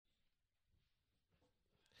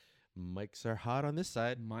Mics are hot on this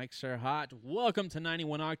side. Mics are hot. Welcome to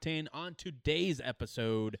 91 Octane. On today's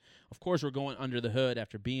episode, of course, we're going under the hood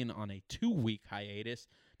after being on a 2-week hiatus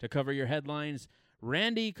to cover your headlines.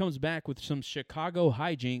 Randy comes back with some Chicago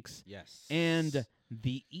hijinks. Yes. And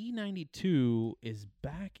the E92 is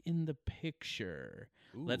back in the picture.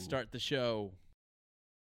 Ooh. Let's start the show.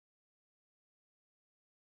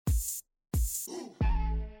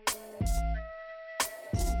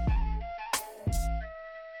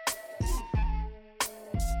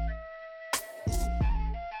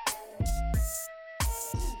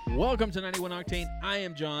 Welcome to 91 Octane. I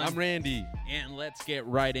am John. I'm Randy. And let's get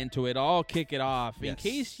right into it. I'll kick it off. Yes. In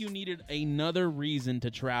case you needed another reason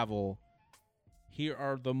to travel, here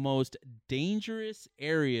are the most dangerous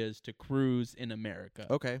areas to cruise in America.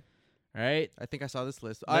 Okay. All right? I think I saw this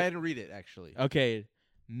list. I didn't read it, actually. Okay.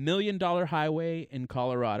 $1 Million Highway in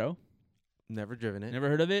Colorado. Never driven it. Never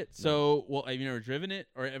heard of it? No. So, well, have you never driven it?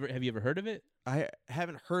 Or have you ever heard of it? I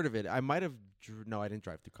haven't heard of it. I might have... No, I didn't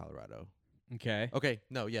drive through Colorado. Okay. Okay.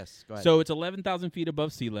 No, yes. Go ahead. So it's 11,000 feet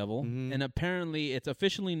above sea level, Mhm. and apparently it's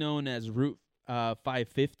officially known as Route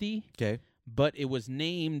 550, Okay. but it was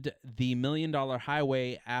named the $1 Million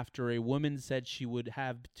Highway after a woman said she would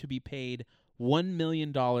have to be paid $1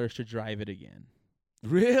 million to drive it again.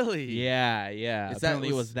 Really? Yeah. Apparently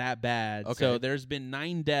it was- was that bad. Okay. So there's been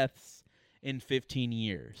 9 deaths in 15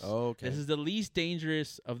 years. Okay. This is the least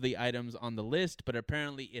dangerous of the items on the list, but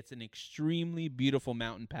apparently it's an extremely beautiful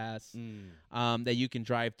mountain pass that you can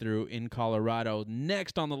drive through in Colorado.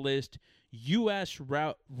 Next on the list, U.S.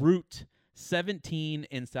 Route 17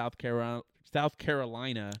 in South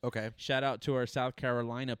Carolina. Okay. Shout out to our South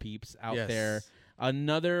Carolina peeps out Yes. there.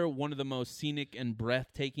 Another one of the most scenic and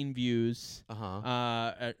breathtaking views,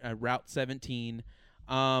 Route 17.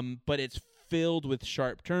 But it's filled with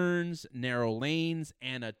sharp turns, narrow lanes,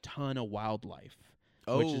 and a ton of wildlife,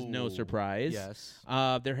 which is no surprise. Yes.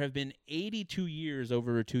 There have been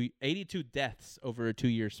 82 deaths over a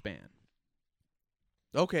 2-year span.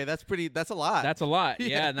 Okay, that's a lot. That's a lot.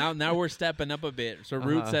 Yeah. Yeah, now we're stepping up a bit. So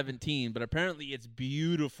Route 17, but apparently it's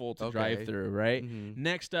beautiful to drive through, right? Mhm.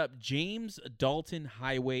 Next up, James Dalton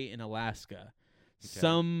Highway in Alaska. Okay.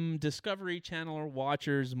 Some Discovery Channel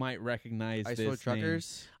watchers might recognize Ice this Road name.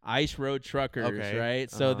 Truckers? Ice Road Truckers, Okay.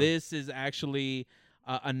 right? So Uh-huh. this is actually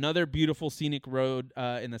another beautiful scenic road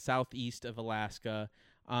in the southeast of Alaska.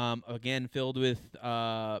 Again, filled with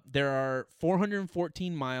there are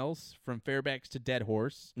 414 miles from Fairbanks to Dead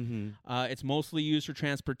Horse. Mm-hmm. It's mostly used for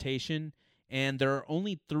transportation, and there are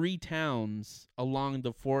only 3 towns along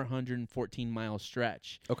the 414-mile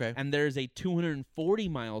stretch. Okay. And there's a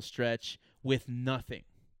 240-mile stretch with nothing.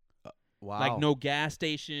 Wow. Like no gas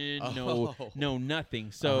station, no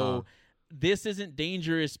nothing. So this isn't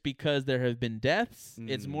dangerous because there have been deaths.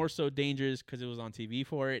 It's more so dangerous because it was on TV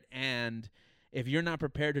for it. And if you're not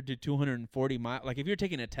prepared to do 240 miles, like if you're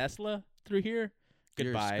taking a Tesla through here,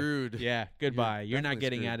 goodbye. You're screwed. Yeah, goodbye. You're not definitely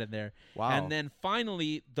getting screwed. out of there. Wow. And then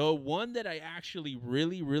finally, the one that I actually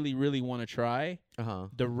really, really, really want to try,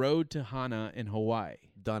 the road to Hana in Hawaii.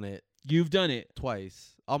 Done it You've done it.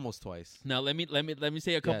 twice. Almost twice. Now let me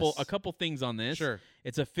say a couple things on this. Sure.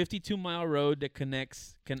 It's a 52-mile road that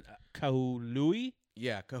connects Kahului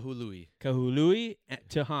Yeah, Kahului.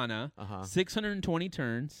 to Hana. 620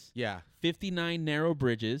 turns. Yeah. 59 narrow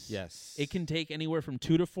bridges. Yes. It can take anywhere from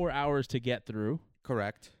 2 to 4 hours to get through.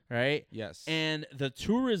 Correct. Right? Yes. And the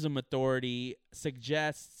tourism authority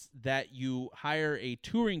suggests that you hire a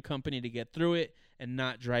touring company to get through it and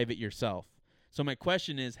not drive it yourself. So my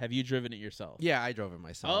question is, have you driven it yourself? Yeah, I drove it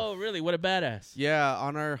myself. Oh, really? What a badass. Yeah,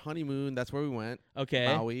 on our honeymoon, that's where we went. Okay.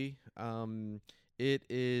 Maui. It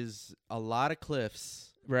is a lot of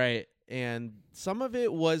cliffs. Right. And some of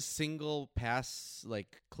it was single pass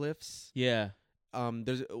like cliffs. Yeah.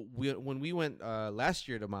 When we went last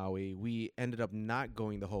year to Maui, we ended up not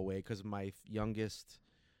going the whole way because my youngest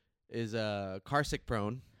is car sick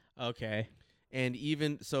prone. Okay. And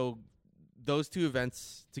even so, those two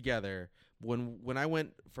events together, when I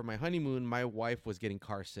went for my honeymoon, my wife was getting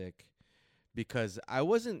car sick because I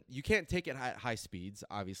wasn't. You can't take it at high speeds,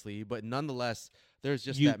 obviously, but nonetheless, there's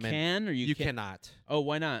just you that many. can or you cannot. Oh,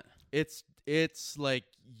 why not? It's like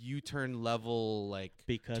U-turn level, like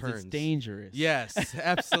Because turns. it's dangerous. Yes,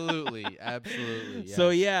 absolutely, absolutely. Yes. So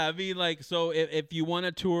yeah, I mean, like, so if you want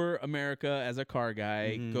to tour America as a car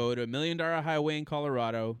guy, Mhm. go to $1 Million Highway in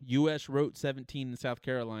Colorado, U.S. Route 17 in South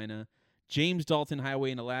Carolina, James Dalton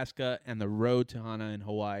Highway in Alaska, and the road to Hana in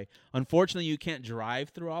Hawaii. Unfortunately, you can't drive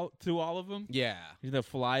through all of them. Yeah, You have to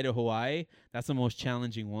fly to Hawaii. That's the most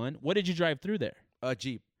challenging one. What did you drive through there? a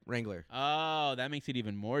Jeep. Wrangler. Oh, that makes it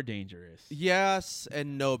even more dangerous. Yes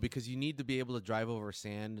and no, because you need to be able to drive over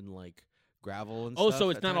sand and like gravel and Oh, stuff. so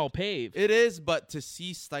it's at not times. all paved. It is, but to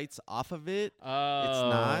see sights off of it, it's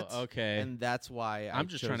not. Okay. And that's why I'm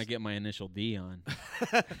just trying to get my initial D on.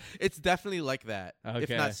 It's definitely like that, if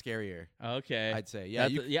Okay. not scarier. Okay. I'd say. Yeah,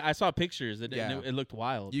 Yeah, I saw pictures. It looked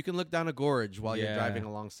wild. you can look down a gorge while you're Yeah. driving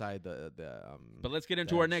alongside the But let's get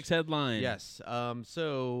into our edge. next headline. Yes.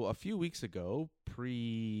 So a few weeks ago,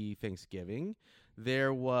 pre-Thanksgiving,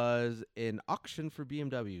 there was an auction for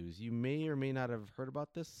BMWs. You may or may not have heard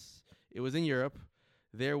about this. It was in Europe.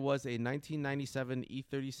 There was a 1997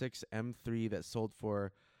 E36 M3 that sold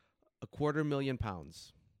for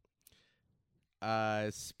 £250,000.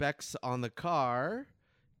 Specs on the car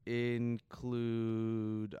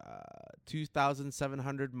include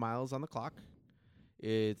 2,700 miles on the clock.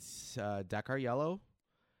 It's Dakar yellow.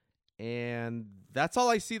 And that's all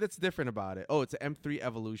I see that's different about it. Oh, it's an M3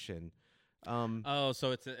 Evolution. So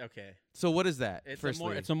it's okay. So what is that?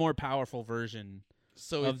 It's a more powerful version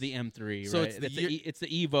of the M3. so right? it's it's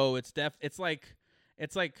the Evo.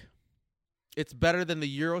 it's better than the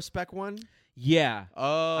Euro spec one. Yeah.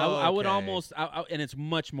 Oh, I would okay. almost, and it's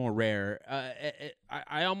much more rare.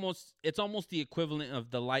 It's almost the equivalent of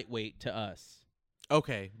the lightweight to us.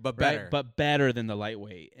 Okay, but Right? better. But better than the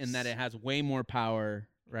lightweight in that it has way more power.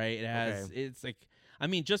 Right? It has. Okay. It's like, I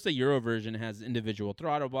mean, just the Euro version has individual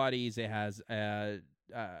throttle bodies. It has, I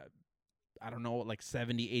don't know, like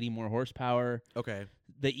 70, 80 more horsepower. Okay.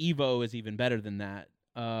 The Evo is even better than that.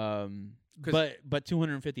 But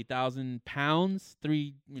 250,000 pounds,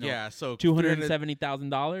 so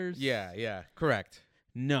 $270,000. Yeah, correct.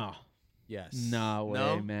 No. Yes. No way,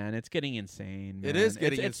 No? man. It's getting insane. Man. It is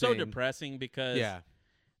getting It's so insane. depressing because Yeah.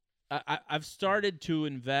 I've started to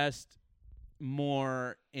invest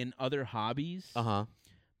more in other hobbies Uh-huh.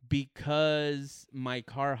 because my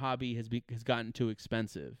car hobby has gotten too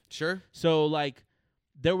expensive. Sure. So like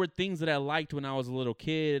there were things that I liked when I was a little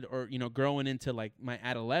kid or growing into like my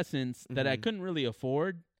adolescence that I couldn't really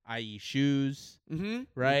afford, i.e. shoes, Mm-hmm.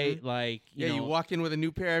 right? Mm-hmm. Like you walk in with a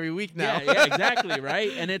new pair every week now. Yeah, exactly,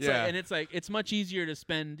 right? And it's Yeah. it's much easier to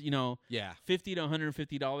spend, Yeah. $50 to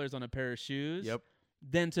 $150 on a pair of shoes. Yep.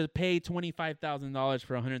 Than to pay $25,000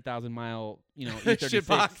 for a 100,000 mile, E36. Shit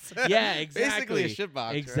box. Yeah, exactly. Basically a shit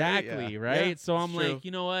box. Exactly, right? right? Yeah, So I'm it's like, true. you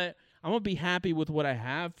know what? I'm gonna be happy with what I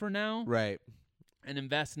have for now, Right. and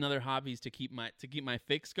invest in other hobbies to keep my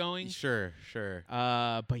fix going. Sure.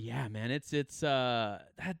 But yeah, man, it sucks.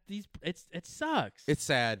 It's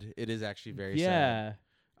sad. It is actually very sad.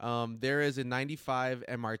 Yeah. There is a 95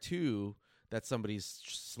 MR2 that somebody's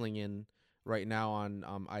slinging right now on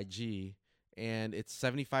IG, and it's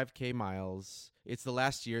 75K miles. It's the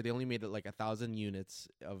last year. They only made it like 1,000 units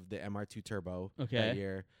of the MR2 Turbo that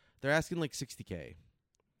year. They're asking like 60K.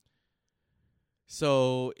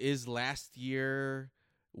 So is last year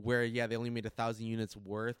where they only made 1,000 units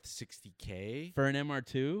worth 60K For an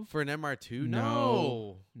MR2? for an MR2?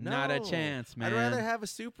 No, not a chance, man. I'd rather have a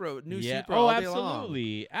Supra, new yeah. Supra Oh, all day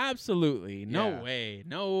long. absolutely. No Yeah. way.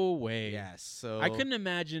 No way. Yes. So I couldn't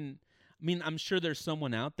imagine. I mean, I'm sure there's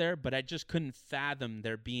someone out there, but I just couldn't fathom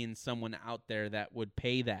there being someone out there that would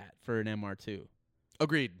pay that for an MR2.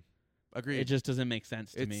 Agreed. It just doesn't make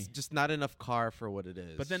sense to me. It's just not enough car for what it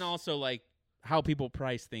is. But then also, like, how people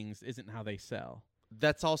price things isn't how they sell.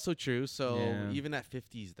 that's also true. So Yeah. even at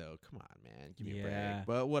 50s, though, come on, man, give me a Yeah. break.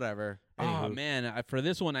 But whatever. Oh, Anywho. man. For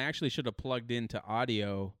this one, I actually should have plugged into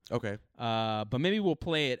audio. Okay. But maybe we'll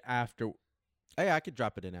play it after. Hey, I could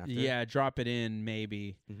drop it in after. Yeah, drop it in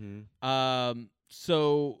maybe. Mm-hmm.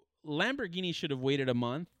 So Lamborghini should have waited a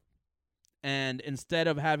month, and instead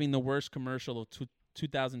of having the worst commercial of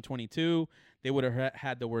 2022, they would have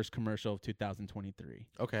had the worst commercial of 2023.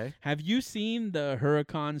 Okay. Have you seen the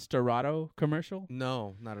Huracan Storado commercial?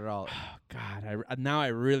 No, not at all. Oh, God, now I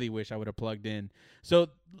really wish I would have plugged in. So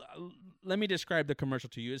let me describe the commercial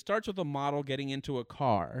to you. It starts with a model getting into a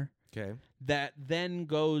car Okay. that then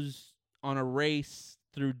goes on a race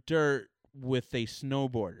through dirt with a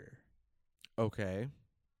snowboarder. Okay.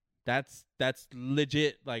 That's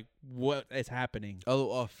legit, like, what is happening.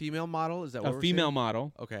 Oh, a female model? Is that what A we're female saying?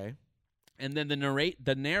 model. Okay. And then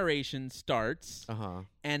the narration starts, Uh-huh.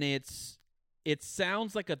 and it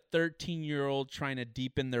sounds like a 13-year-old trying to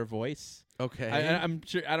deepen their voice. Okay. I'm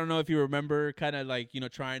sure. I don't know if you remember, kind of like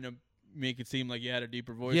trying to make it seem like you had a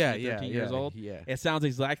deeper voice. when you're 13 years old. Yeah. It sounds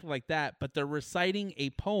exactly like that, but they're reciting a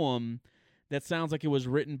poem that sounds like it was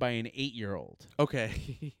written by an 8-year-old.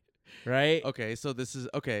 Okay. Right? Okay, so this is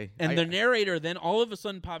okay. And the narrator then all of a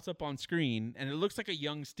sudden pops up on screen, and it looks like a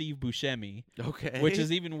young Steve Buscemi, okay, which is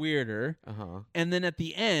even weirder. Uh-huh. And then at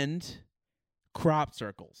the end, crop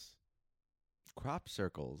circles. Crop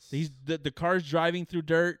circles. The cars driving through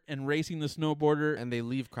dirt and racing the snowboarder, and they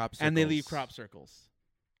leave crop circles.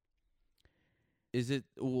 Is it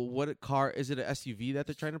what car? Is it an SUV that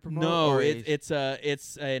they're trying to promote? No, it's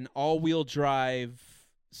an all-wheel drive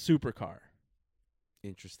supercar.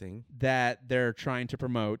 Interesting. That they're trying to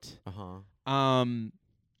promote.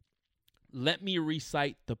 Let me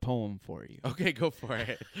recite the poem for you. Okay, go for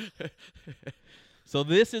it. So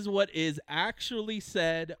this is what is actually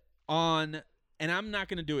said on, and I'm not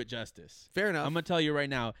going to do it justice. Fair enough. I'm going to tell you right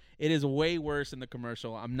now, it is way worse in the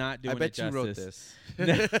commercial. I'm not doing it justice. I bet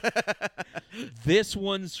you wrote this. This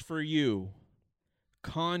one's for you,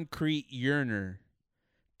 concrete yearner,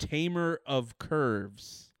 tamer of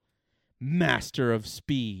curves, master of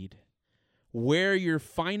speed. Wear your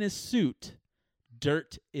finest suit.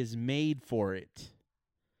 Dirt is made for it.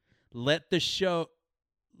 Let the show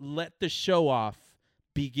off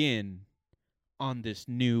begin on this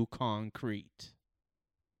new concrete.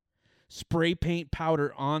 Spray paint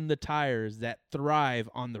powder on the tires that thrive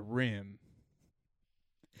on the rim.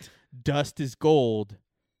 Dust is gold,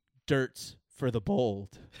 dirt's for the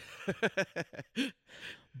bold.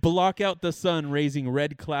 Block out the sun raising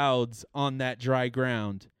red clouds on that dry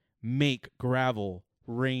ground. Make gravel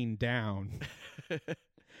rain down.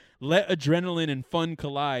 Let adrenaline and fun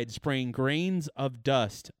collide, spraying grains of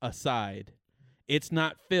dust aside. It's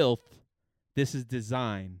not filth, this is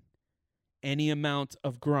design. Any amount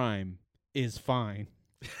of grime is fine.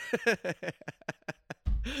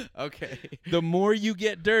 Okay. The more you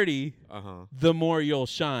get dirty, the more you'll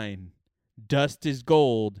shine. Dust is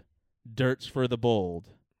gold, dirt's for the bold.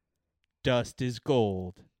 Dust is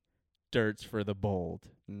gold, dirt's for the bold.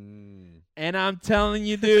 And I'm telling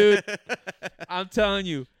you, dude,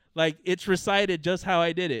 like, it's recited just how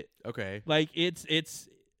I did it. Okay. Like,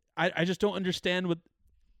 I just don't understand what,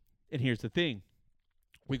 and here's the thing.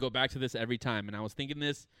 We go back to this every time, and I was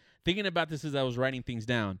thinking about this as I was writing things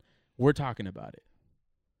down. We're talking about it.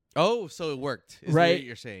 Oh, so it worked, is right? What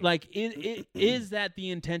you're saying. Like, is that the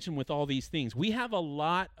intention with all these things? We have a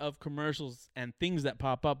lot of commercials and things that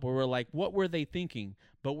pop up where we're like, what were they thinking?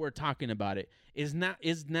 But we're talking about it. Is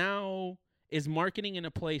marketing in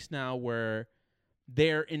a place now where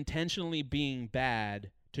they're intentionally being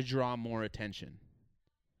bad to draw more attention?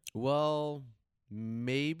 Well,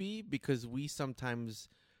 maybe, because we sometimes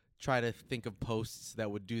try to think of posts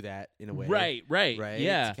that would do that in a way. Right.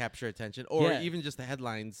 Yeah. To capture attention, or even just the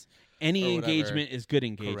headlines. Any engagement is good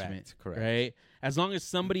engagement. Correct. Right? As long as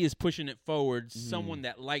somebody is pushing it forward, someone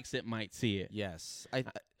that likes it might see it. Yes.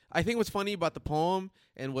 I think what's funny about the poem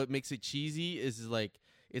and what makes it cheesy is like,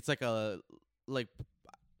 it's like I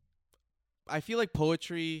feel like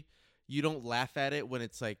poetry, you don't laugh at it when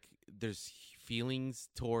it's like there's feelings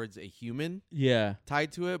towards a human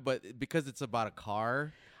tied to it, but because it's about a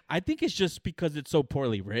car, I think it's just because it's so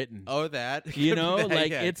poorly written. Oh, that. You know, that.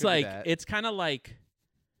 like, Yeah, it's kind of like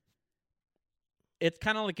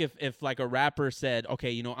if like a rapper said,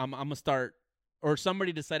 okay, you know, I'm going to start, or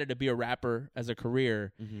somebody decided to be a rapper as a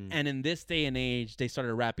career, and in this day and age, they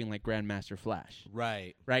started rapping like Grandmaster Flash.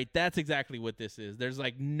 Right. That's exactly what this is. There's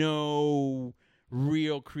like no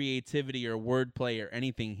real creativity or wordplay or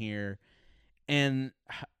anything here. And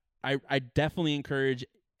I definitely encourage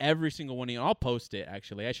every single one of you. I'll post it,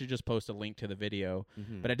 actually. I should just post a link to the video.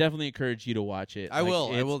 But I definitely encourage you to watch it. I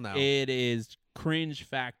will now. It is cringe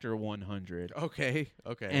factor 100. Okay.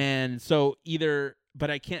 And so but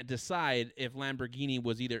I can't decide if Lamborghini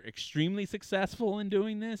was either extremely successful in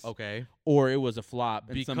doing this, or it was a flop,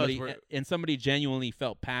 and somebody genuinely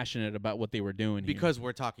felt passionate about what they were doing because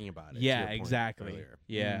we're talking about it. Yeah, exactly. Earlier.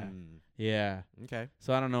 Yeah. Okay.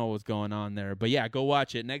 So I don't know what was going on there, but yeah, go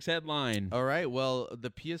watch it. Next headline. All right. Well,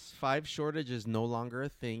 the PS5 shortage is no longer a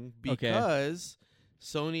thing because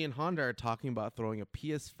Sony and Honda are talking about throwing a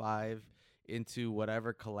PS5 into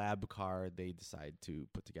whatever collab car they decide to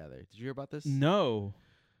put together. Did you hear about this? No.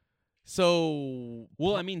 So,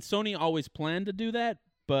 well, I mean, Sony always planned to do that,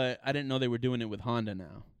 but I didn't know they were doing it with Honda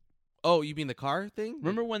now. Oh, you mean the car thing?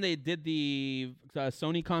 Remember when they did the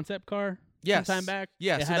Sony concept car? Yes. Some time back?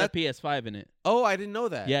 Yeah. It had a PS5 in it. Oh, I didn't know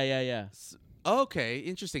that. Yeah. Okay,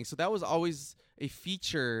 interesting. So that was always a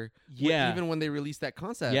feature even when they released that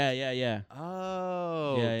concept. Yeah.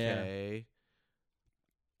 Oh, okay.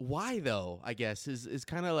 Why though? I guess is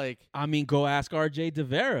kind of like, I mean, go ask RJ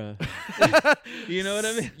DeVera. You know what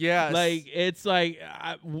I mean? Yeah. Like it's like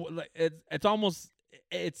it's almost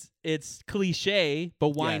it's cliche, but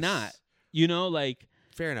why not? You know, like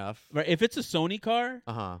fair enough. Right? If it's a Sony car,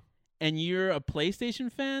 and you're a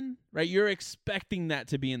PlayStation fan, right? You're expecting that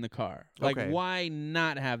to be in the car. Like, why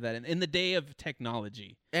not have that in the day of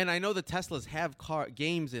technology? And I know the Teslas have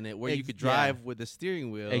games in it where you could drive with the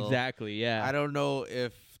steering wheel. Exactly, yeah. I don't know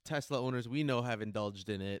if Tesla owners we know have indulged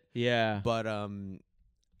in it. Yeah. But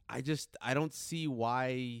I don't see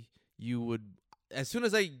why you would. As soon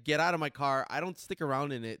as I get out of my car, I don't stick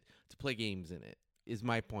around in it to play games in it. Is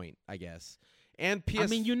my point, I guess. And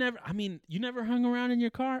PS. you never hung around in your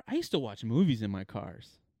car. I used to watch movies in my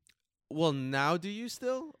cars. Well, now do you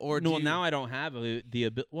still? Or no, now I don't have the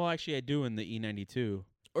ability. Well, actually, I do in the E92.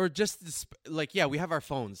 Or just we have our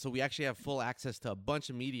phones, so we actually have full access to a bunch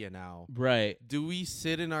of media now. Right. Do we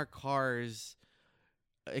sit in our cars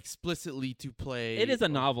explicitly to play? It is a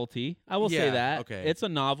novelty. I will say that. Okay. It's a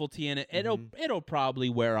novelty, and it'll probably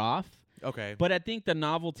wear off. Okay. But I think the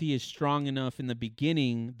novelty is strong enough in the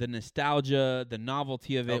beginning, the nostalgia, the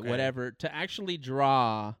novelty of it, whatever, to actually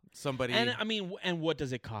draw somebody. And and what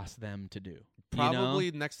does it cost them to do?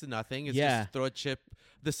 Probably next to nothing. It's just throw a chip,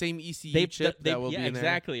 the same ECU chip that will be in there.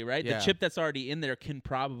 Exactly, right? Yeah. The chip that's already in there can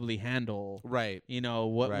probably handle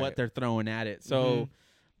what what they're throwing at it. So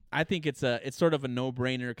I think it's sort of a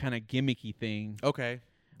no-brainer kind of gimmicky thing. Okay.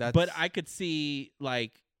 But I could see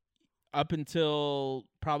like up until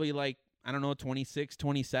probably like I don't know 26,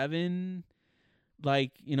 27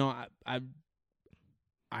 like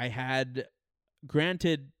I had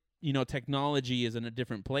granted technology is in a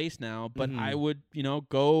different place now, but I would,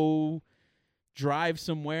 go drive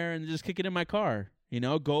somewhere and just kick it in my car.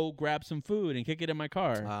 Go grab some food and kick it in my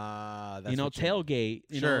car. That's tailgate.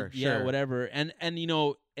 Sure. Whatever. And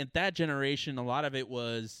at that generation, a lot of it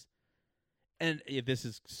was, and this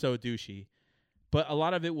is so douchey, but a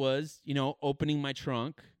lot of it was, opening my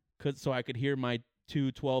trunk so I could hear my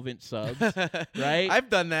 2 12-inch subs, right?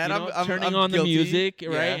 I've done that. I'm turning on the music,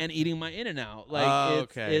 right, and eating my In-N-Out.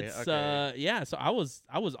 Like it's So I was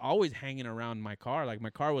always hanging around my car. Like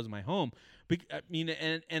my car was my home.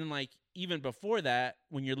 And like even before that,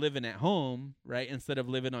 when you're living at home, right, instead of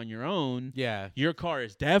living on your own, your car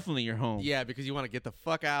is definitely your home. Yeah, because you want to get the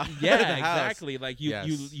fuck out. Yeah, of the exactly. house. Like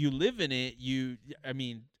you live in it.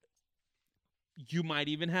 You might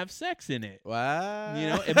even have sex in it. What?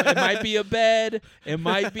 It might be a bed. It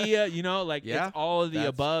might be it's all of the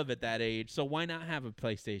above at that age. So why not have a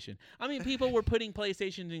PlayStation? People were putting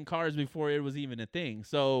PlayStations in cars before it was even a thing.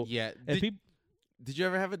 So did you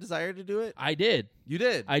ever have a desire to do it? I did. You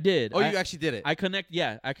did? I did. Oh, you actually did it? I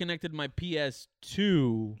connected my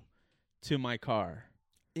PS2 to my car.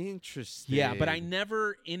 Interesting. Yeah, but I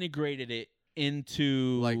never integrated it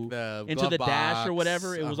into the box, dash or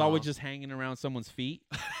whatever. It was always just hanging around someone's feet.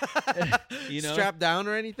 Strapped down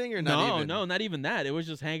or anything, or not? No, not even that. It was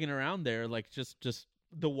just hanging around there, like just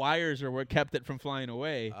the wires are what kept it from flying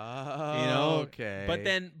away. Oh, okay.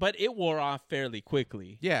 But it wore off fairly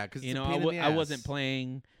quickly. Yeah, because I wasn't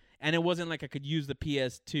playing, and it wasn't like I could use the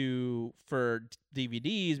PS2 for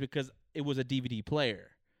DVDs because it was a DVD player.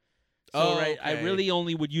 So I really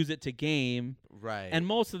only would use it to game. Right. And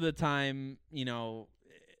most of the time, I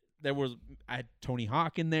had Tony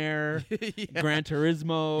Hawk in there, Gran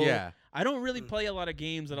Turismo. Yeah. I don't really play a lot of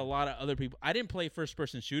games that a lot of other people. I didn't play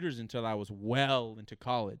first-person shooters until I was well into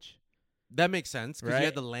college. That makes sense because you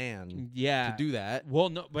had the LAN to do that. Well,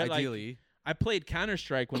 no, but ideally. I played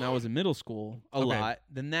Counter-Strike when I was in middle school a lot.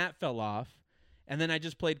 Then that fell off. And then I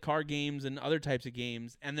just played car games and other types of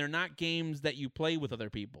games, and they're not games that you play with other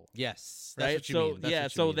people. Yes, right. That's what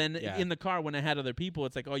you mean. In the car when I had other people,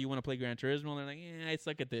 it's like, oh, you want to play Gran Turismo? And they're like, I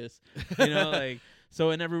suck at this, So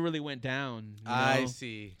it never really went down. I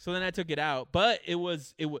see. So then I took it out, but it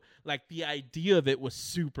was like the idea of it was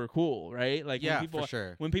super cool, right? Like for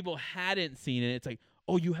sure. When people hadn't seen it, it's like,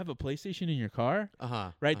 oh, you have a PlayStation in your car?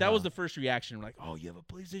 Uh-huh. Right? That was the first reaction. We're like, oh, you have a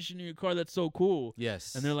PlayStation in your car? That's so cool.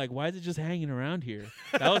 Yes. And they're like, why is it just hanging around here?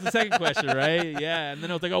 That was the second question, right? Yeah. And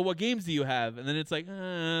then I was like, oh, what games do you have? And then it's like,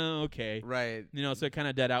 okay. Right. So it kind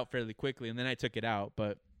of dead out fairly quickly. And then I took it out.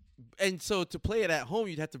 And so to play it at home,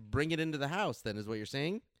 you'd have to bring it into the house then, is what you're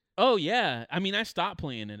saying? Oh, yeah. I stopped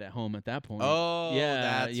playing it at home at that point. Oh,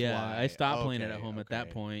 yeah, that's why. I stopped playing it at home at that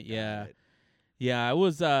point. Yeah. Yeah, I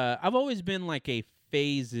was I've always been like a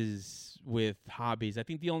phases with hobbies. I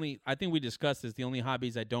think we discussed this. The only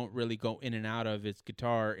hobbies I don't really go in and out of is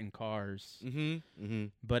guitar and cars.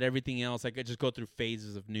 But everything else, I could just go through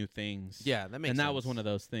phases of new things. Yeah, that makes sense. And that was one of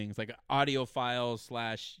those things, like audiophiles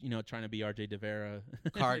 / trying to be RJ DeVera.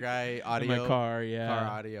 Car guy, audio. In my car, yeah. Car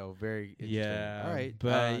audio, very interesting. Yeah. All right.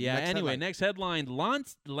 But next headline.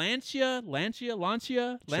 Lancia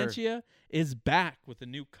is back with a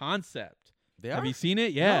new concept. They are? Have you seen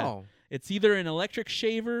it? Yeah. No. It's either an electric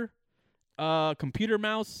shaver, computer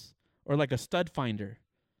mouse, or like a stud finder.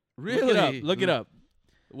 Really? Look it up.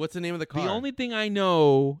 What's the name of the car? The only thing I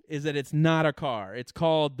know is that it's not a car. It's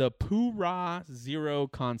called the Pura Zero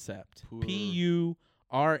Concept. Pura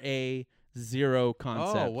Zero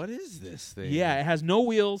Concept. Oh, what is this thing? Yeah, it has no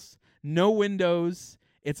wheels, no windows.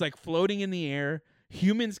 It's like floating in the air.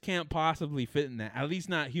 Humans can't possibly fit in that. At least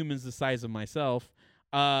not humans the size of myself.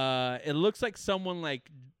 It looks like someone like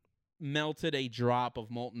melted a drop of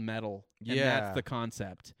molten metal. And that's the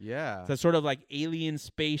concept. Yeah. So it's sort of like alien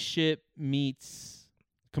spaceship meets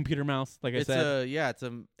computer mouse, like I said. It's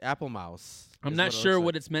a Apple mouse. I'm not sure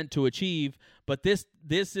what it's meant to achieve, but this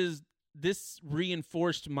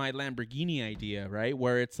reinforced my Lamborghini idea, right?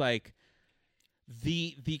 Where it's like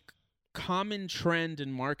the common trend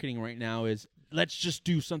in marketing right now is let's just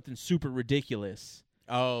do something super ridiculous.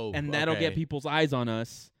 Oh, and that'll get people's eyes on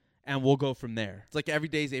us. And we'll go from there. It's like every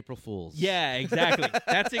day's April Fool's. Yeah, exactly.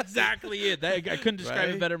 That's exactly it. I couldn't describe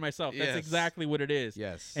it better myself. That's exactly what it is.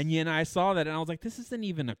 Yes. And I saw that, and I was like, this isn't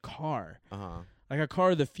even a car. Uh-huh. Like a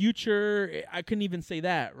car of the future. I couldn't even say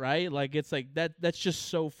that, right? Like it's like that's just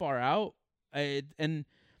so far out. And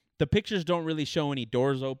the pictures don't really show any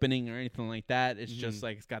doors opening or anything like that. It's just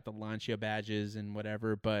like it's got the Lancia badges and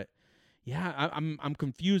whatever. But yeah, I'm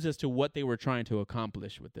confused as to what they were trying to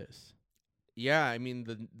accomplish with this. Yeah, I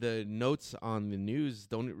mean the notes on the news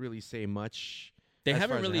don't really say much. They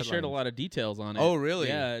haven't really shared a lot of details on it. Oh, really?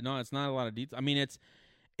 Yeah, no, it's not a lot of details. I mean,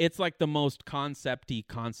 it's like the most concept-y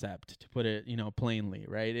concept, to put it, plainly,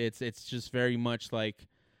 right? It's just very much like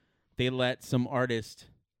they let some artist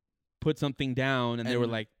put something down, and they were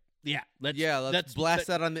like, let's blast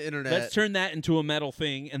that on the internet. Let's turn that into a metal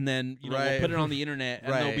thing, and then we'll put it on the internet,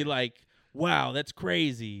 and they'll be like, wow, that's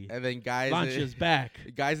crazy. And then guys back.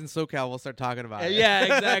 Guys in SoCal will start talking about it. Yeah,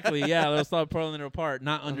 exactly. Yeah, they'll start pulling it apart,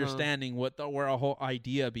 not understanding where our whole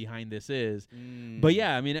idea behind this is. But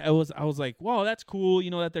yeah, I mean, I was like, wow, that's cool,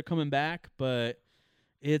 that they're coming back, but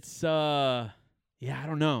it's I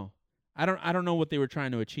don't know. I don't know what they were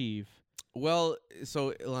trying to achieve. Well,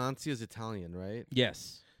 so Lancia is Italian, right?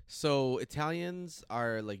 Yes. So Italians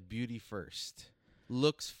are like beauty first,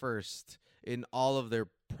 looks first in all of their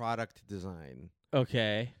product design.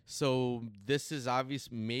 Okay. So this is obvious.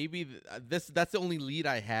 Maybe that's the only lead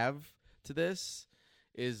I have to this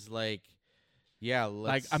is like,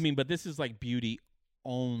 but this is like beauty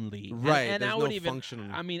only, right? And there's I would no even. function.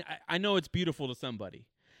 I mean, I know it's beautiful to somebody.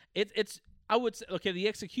 It's. I would say, okay, the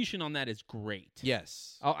execution on that is great.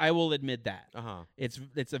 Yes, I will admit that.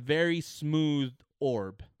 It's a very smooth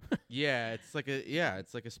orb. it's like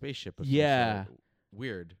a spaceship. Yeah.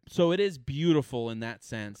 Weird. So it is beautiful in that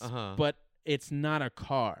sense, but it's not a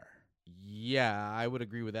car. Yeah, I would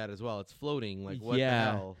agree with that as well. It's floating. Like, what the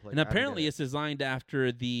hell? Like, and apparently it's designed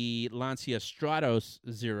after the Lancia Stratos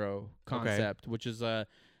Zero concept, which is a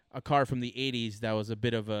car from the 80s that was a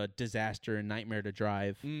bit of a disaster and nightmare to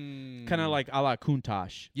drive. Kind of like a la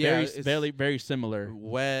Countach. Yeah. Very, very similar.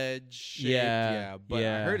 Wedge shaped, yeah. But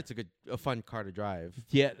I heard it's a fun car to drive.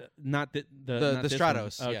 Yeah, not the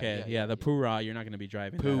Stratos. Okay, the Pura, you're not going to be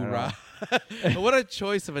driving Pura. What a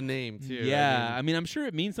choice of a name, too. Yeah, I mean, I'm sure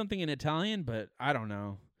it means something in Italian, but I don't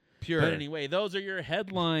know. Pure. But anyway, those are your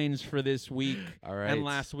headlines for this week All right. and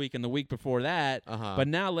last week and the week before that. But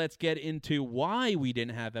now let's get into why we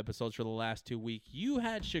didn't have episodes for the last 2 weeks. You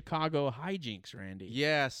had Chicago hijinks, Randy.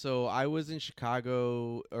 Yeah, so I was in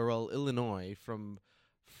Illinois from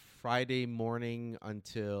Friday morning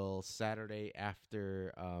until Saturday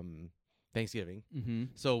after Thanksgiving. Mm-hmm.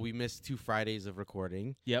 So we missed 2 Fridays of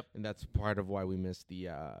recording. Yep. And that's part of why we missed the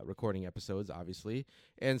recording episodes, obviously.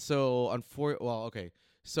 And so,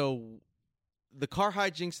 So the car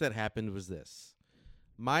hijinks that happened was this.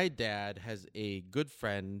 My dad has a good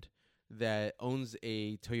friend that owns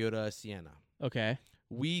a Toyota Sienna. Okay.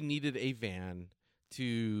 We needed a van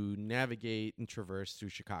to navigate and traverse through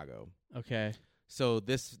Chicago. Okay. So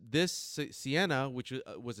this Sienna, which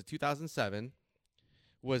was a 2007,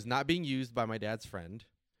 was not being used by my dad's friend,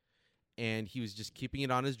 and he was just keeping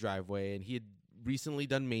it on his driveway, and he had recently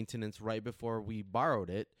done maintenance right before we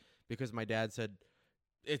borrowed it because my dad said,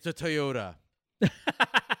 it's a Toyota.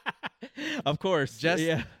 Of course.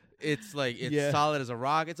 It's like solid as a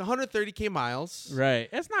rock. It's 130K miles. Right.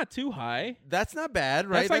 That's not too high. That's not bad,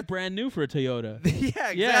 right? That's like brand new for a Toyota.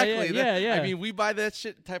 Yeah, exactly. Yeah. I mean, we buy that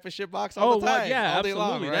type of shit box all the time. Yeah, all day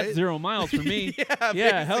absolutely. long, right? That's 0 miles for me.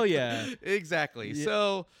 Yeah, hell yeah. Exactly.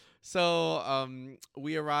 Yeah. So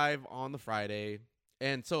we arrive on the Friday,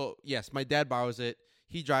 and so yes, my dad borrows it.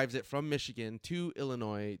 He drives it from Michigan to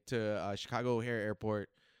Illinois to Chicago O'Hare Airport,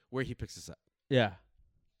 where he picks us up. Yeah.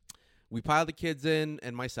 We pile the kids in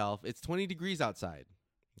and myself. It's 20 degrees outside,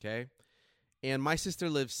 okay? And my sister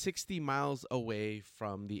lives 60 miles away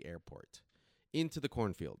from the airport into the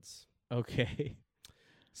cornfields. Okay.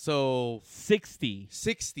 So 60.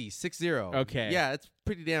 60. Okay. Yeah, it's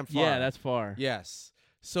pretty damn far. Yeah, that's far. Yes.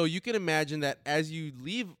 So you can imagine that as you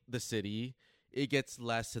leave the city, it gets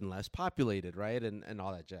less and less populated, right? And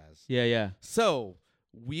all that jazz. Yeah. So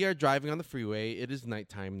we are driving on the freeway. It is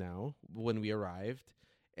nighttime now when we arrived.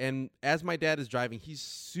 And as my dad is driving, he's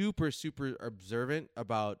super, super observant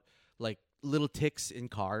about like little ticks in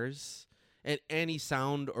cars and any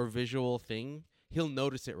sound or visual thing. He'll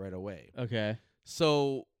notice it right away. Okay.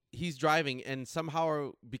 So he's driving, and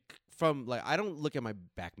somehow from like I don't look at my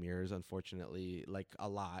back mirrors, unfortunately, like a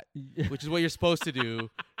lot, which is what you're supposed to do,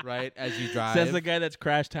 right? As you drive. Says the guy that's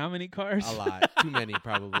crashed how many cars? A lot, too many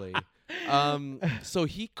probably. So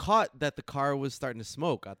he caught that the car was starting to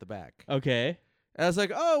smoke out the back. Okay. And I was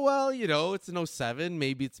like, oh well, it's an '07,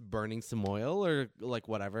 maybe it's burning some oil or like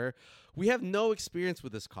whatever. We have no experience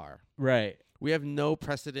with this car. Right. We have no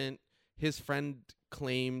precedent. His friend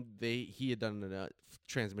claimed he had done a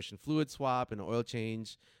transmission fluid swap and an oil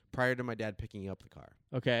change prior to my dad picking up the car.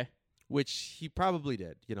 Okay. Which he probably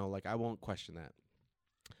did. Like I won't question that.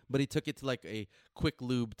 But he took it to like a quick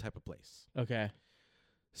lube type of place. Okay.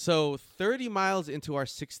 So 30 miles into our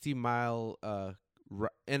 60-mile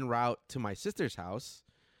en route to my sister's house,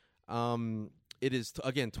 it is,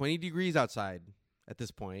 again, 20 degrees outside at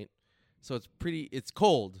this point. So it's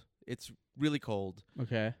cold. It's really cold.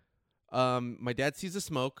 Okay. My dad sees the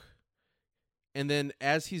smoke, and then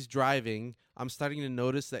as he's driving, I'm starting to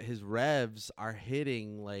notice that his revs are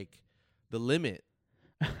hitting like the limit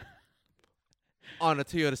on a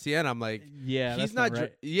Toyota Sienna. I'm like, yeah, he's that's not.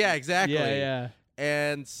 right. Yeah, exactly. Yeah.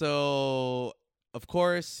 And so, of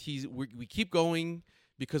course, we keep going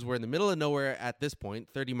because we're in the middle of nowhere at this point,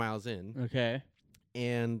 30 miles in. Okay.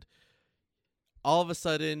 And all of a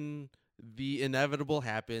sudden, the inevitable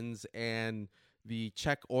happens, and the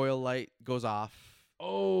check oil light goes off.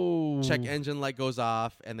 Oh. Check engine light goes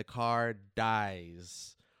off, and the car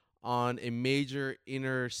dies on a major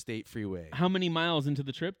interstate freeway. How many miles into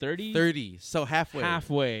the trip? 30? 30. So halfway.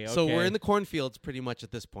 Halfway. Okay. So we're in the cornfields pretty much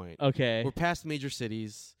at this point. Okay. We're past major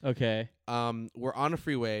cities. Okay. We're on a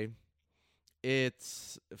freeway.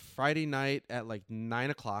 It's Friday night at like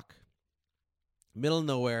 9 o'clock, middle of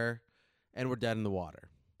nowhere, and we're dead in the water.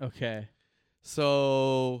 Okay.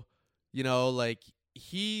 So, like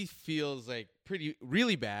he feels like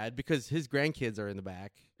really bad because his grandkids are in the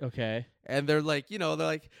back. Okay. And they're like,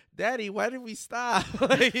 Daddy, why did we stop?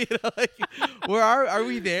 Where are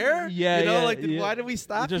we there? Yeah. Why did we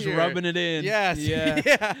stop Just here? rubbing it in. Yes. Yeah.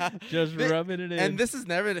 Yeah. Just rubbing it in. And this has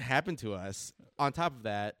never happened to us. On top of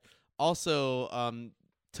that, also,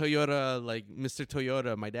 Toyota, like Mr.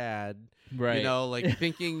 Toyota, my dad, right.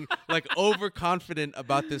 thinking overconfident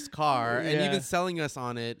about this car and even selling us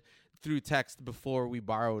on it through text before we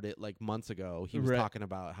borrowed it like months ago. He was talking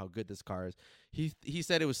about how good this car is. He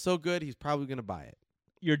said it was so good he's probably gonna buy it.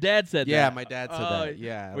 Your dad said that? Yeah, my dad said that.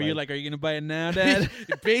 Yeah. Were you like, are you gonna buy it now, Dad?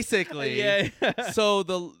 Basically. Yeah.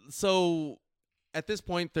 So at this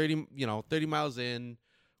point, 30 miles in,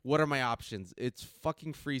 what are my options? It's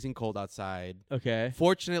fucking freezing cold outside. Okay.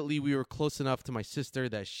 Fortunately, we were close enough to my sister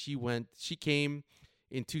that she came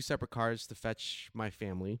in 2 separate cars to fetch my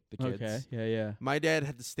family, the kids. Okay. Yeah. My dad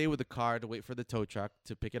had to stay with the car to wait for the tow truck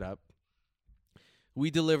to pick it up. We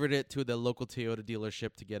delivered it to the local Toyota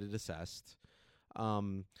dealership to get it assessed.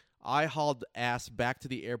 I hauled ass back to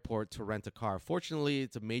the airport to rent a car. Fortunately,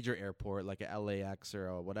 it's a major airport like a LAX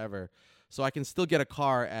or whatever, so I can still get a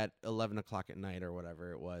car at 11 o'clock at night or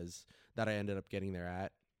whatever it was that I ended up getting there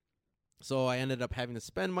at. So I ended up having to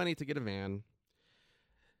spend money to get a van.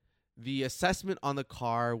 The assessment on the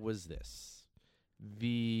car was this.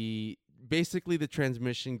 Basically the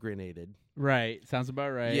transmission grenaded. Right. Sounds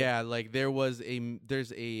about right. Yeah, like there's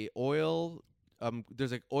a oil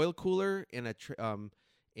cooler and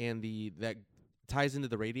that ties into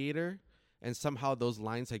the radiator, and somehow those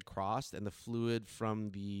lines had crossed and the fluid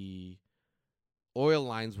from the oil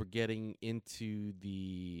lines were getting into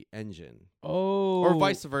the engine. Oh. Or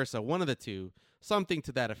vice versa, one of the two. Something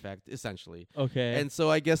to that effect, essentially. Okay. And so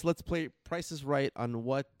I guess let's play Price is Right on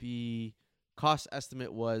what the cost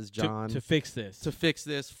estimate was, John. To fix this. To fix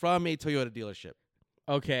this from a Toyota dealership.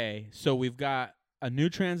 Okay. So we've got a new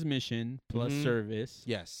transmission plus service.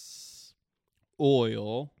 Yes.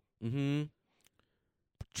 Oil. Mm-hmm.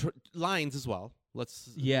 Lines as well.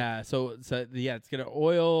 Yeah. So it's gonna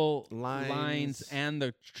oil lines and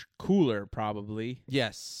the cooler probably.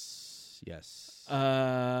 Yes.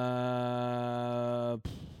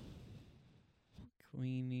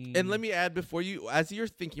 Cleaning. And let me add as you're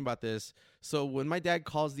thinking about this. So when my dad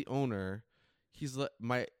calls the owner,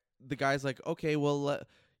 the guy's like, okay, well,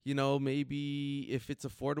 maybe if it's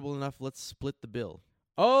affordable enough, let's split the bill.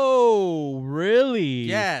 Oh, really?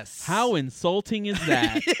 Yes. How insulting is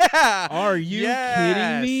that? Yeah. Are you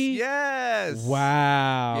kidding me? Yes.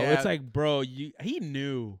 Wow. Yeah. It's like, bro, he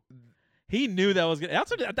knew. He knew that was good.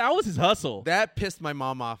 That was his hustle. That pissed my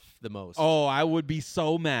mom off the most. Oh, I would be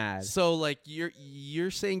so mad. So like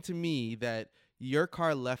you're saying to me that your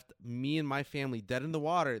car left me and my family dead in the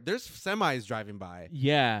water. There's semis driving by.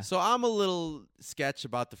 Yeah. So I'm a little sketch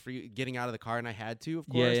about getting out of the car, and I had to, of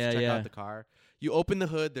course, to check out the car. You open the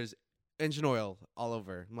hood, there's engine oil all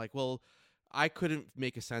over. I'm like, well, I couldn't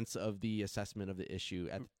make a sense of the assessment of the issue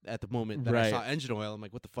at the moment that I saw engine oil. I'm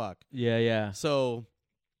like, what the fuck? Yeah. So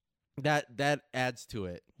that adds to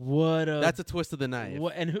it. That's a twist of the knife.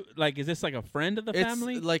 What, and who? Like, is this like a friend of the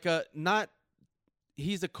family? Like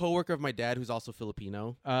he's a coworker of my dad who's also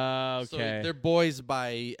Filipino. Okay. So they're boys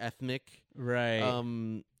by ethnic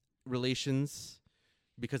relations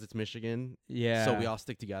because it's Michigan. Yeah. So we all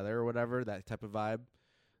stick together or whatever, that type of vibe.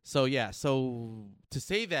 So yeah, so to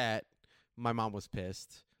say that, my mom was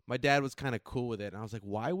pissed. My dad was kind of cool with it, and I was like,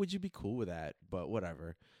 why would you be cool with that? But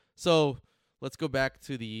whatever. So let's go back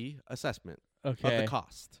to the assessment of the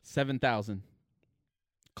cost. $7,000.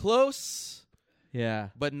 Close. Yeah.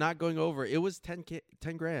 But not going over. It was 10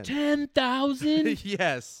 grand. 10,000?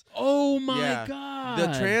 Yes. Oh my God.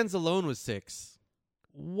 The trans alone was $6,000.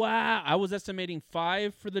 Wow. I was estimating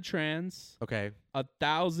 $5,000 for the trans. Okay.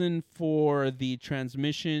 $1,000 for the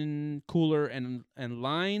transmission, cooler, and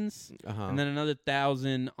lines. And then another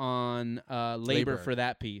 $1,000 on labor for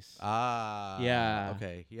that piece. Yeah.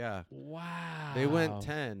 Okay. Yeah. Wow. They went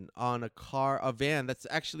 10 on a van that's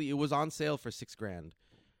actually, it was on sale for $6,000.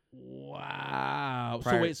 Wow.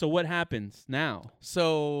 So what happens now?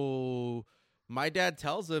 So my dad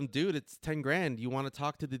tells him, dude, it's 10 grand. You want to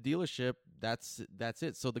talk to the dealership? That's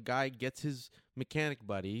it. So the guy gets his mechanic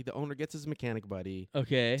buddy. The owner gets his mechanic buddy.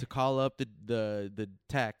 Okay. To call up the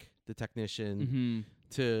technician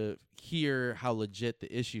to hear how legit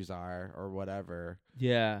the issues are or whatever.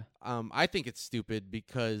 Yeah. I think it's stupid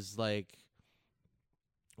because I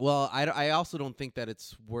also don't think that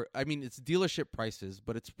it's worth. I mean, it's dealership prices,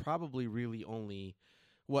 but it's probably really only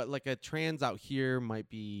like a trans out here might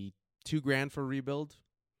be $2,000 for rebuild.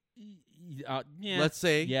 Yeah. Let's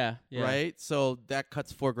say. Yeah. Right. So that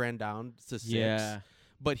cuts $4,000 down to $6,000. Yeah.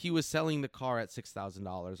 But he was selling the car at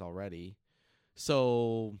 $6,000 already.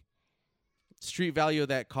 So street value of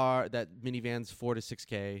that minivan's $4,000 to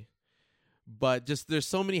 $6,000. But just there's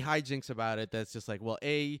so many hijinks about it that's just like, well,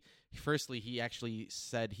 firstly, he actually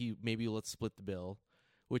said let's split the bill,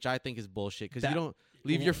 which I think is bullshit because you don't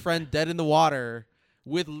leave your friend dead in the water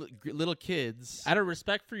with little kids. Out of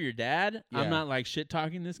respect for your dad, I'm not like shit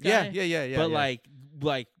talking this guy. Yeah. But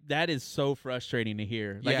like that is so frustrating to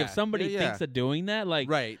hear. Like if somebody thinks of doing that, like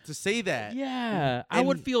to say that. Yeah, I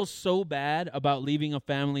would feel so bad about leaving a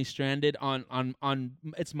family stranded on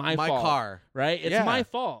it's my fault. Car, right? It's my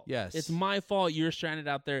fault. Yes, it's my fault. You're stranded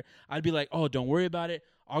out there. I'd be like, oh, don't worry about it.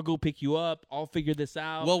 I'll go pick you up. I'll figure this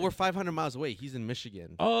out. Well, we're 500 miles away. He's in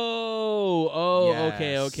Michigan. Oh,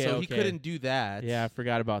 okay. So he couldn't do that. Yeah, I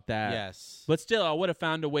forgot about that. Yes. But still, I would have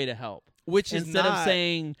found a way to help. Which is instead of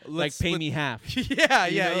saying, like, pay me half.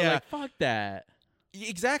 Yeah. Like, fuck that.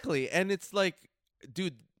 Exactly. And it's like,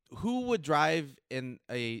 dude, who would drive in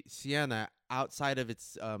a Sienna outside of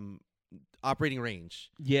its operating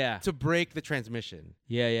range? Yeah. To break the transmission.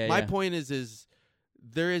 Yeah. My point is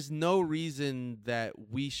there is no reason that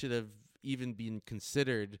we should have even been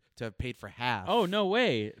considered to have paid for half. Oh, no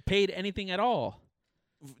way. Paid anything at all.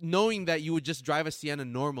 Knowing that you would just drive a Sienna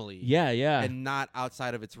normally. Yeah. And not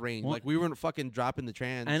outside of its range. Well, like we weren't fucking dropping the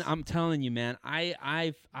trans. And I'm telling you, man,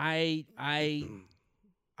 I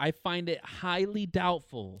find it highly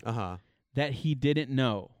doubtful that he didn't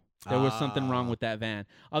know there was something wrong with that van.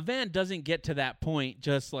 A van doesn't get to that point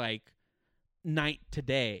just like night to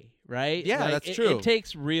day, right? Yeah, like, that's true. It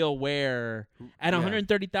takes real wear at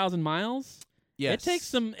 130,000 miles. Yes.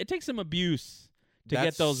 It takes some abuse to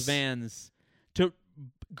get those vans to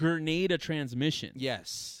grenade a transmission.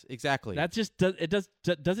 Yes, exactly. That just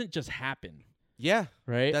doesn't just happen. Yeah,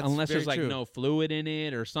 right. Unless there's like true. No fluid in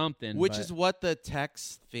it or something. Which is what the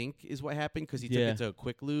techs think is what happened because he took it to a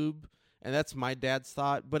quick lube, and that's my dad's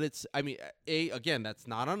thought. But it's, I mean, again, that's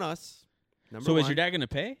not on us. So is your dad gonna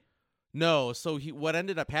pay? No. So what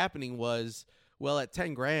ended up happening was, well, at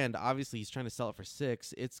 10 grand, obviously he's trying to sell it for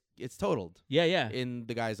 $6,000. It's totaled. Yeah. In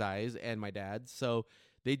the guy's eyes and my dad's. So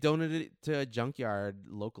they donated it to a junkyard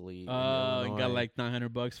locally. Oh, and got like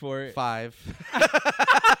 $900 for it. $5.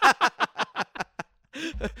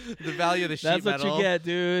 The value of the sheet That's metal. what you get,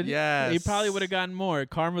 dude. Yes. You probably would have gotten more.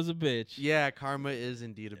 Karma's a bitch. Yeah, karma is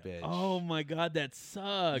indeed a bitch. Oh my God, that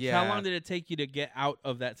sucks. Yeah. How long did it take you to get out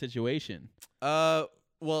of that situation? Well,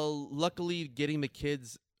 luckily getting the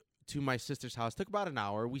kids to my sister's house took about an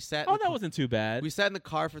hour. We sat. Oh, that wasn't too bad. We sat in the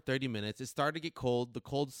car for 30 minutes. It started to get cold. The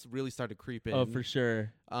colds really started creeping. Oh, for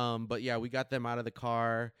sure. But yeah, we got them out of the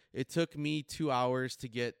car. It took me 2 hours to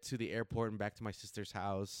get to the airport and back to my sister's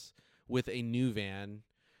house with a new van,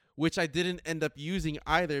 which I didn't end up using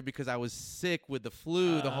either because I was sick with the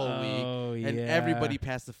flu the whole week. And everybody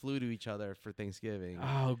passed the flu to each other for Thanksgiving.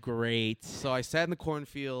 Oh, great. So I sat in the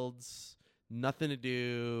cornfields, nothing to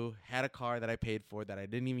do, had a car that I paid for that I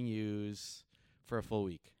didn't even use for a full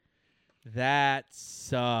week. That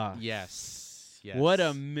sucks. Yes. What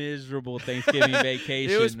a miserable Thanksgiving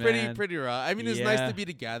vacation. It was man. pretty rough. I mean, it was nice to be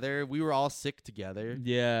together. We were all sick together.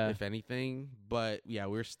 Yeah. If anything. But yeah,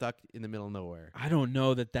 we were stuck in the middle of nowhere. I don't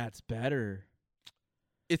know that that's better.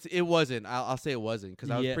 It wasn't. I'll say it wasn't because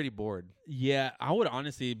I was pretty bored. Yeah, I would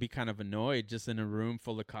honestly be kind of annoyed just in a room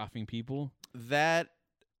full of coughing people.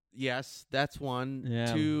 Yes, that's one.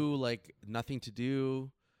 Yeah. 2, like nothing to do.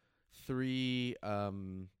 3,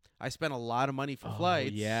 I spent a lot of money for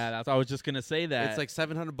flights. Yeah, I was just gonna say that. It's like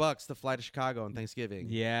 $700 to fly to Chicago on Thanksgiving.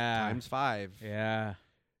 Yeah. Times 5. Yeah.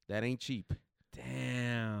 That ain't cheap.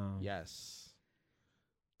 Damn. Yes.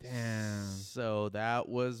 Damn. So that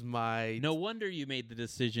was my. No wonder you made the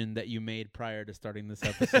decision that you made prior to starting this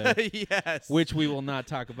episode. Yes. Which we will not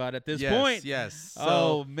talk about at this point. Yes. So,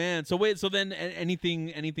 oh man. So wait. So then,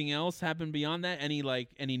 anything else happened beyond that? Any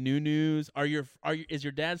new news? Is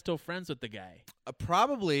your dad still friends with the guy?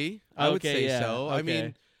 Probably. I would say so. Okay. I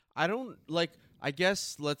mean, I don't like. I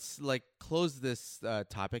guess let's close this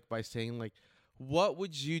topic by saying what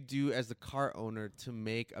would you do as the car owner to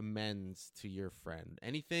make amends to your friend?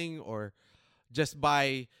 Anything or just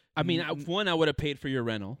by? I mean, I would have paid for your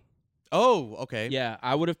rental. Oh, okay. Yeah,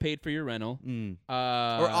 I would have paid for your rental. Or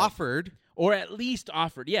offered. Or at least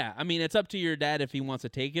offered. Yeah. I mean, it's up to your dad if he wants to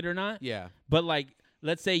take it or not. Yeah. But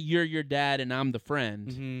let's say you're your dad and I'm the friend.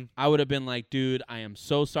 Mm-hmm. I would have been like, dude, I am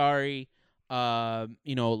so sorry.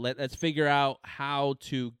 Let's figure out how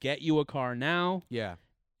to get you a car now. Yeah.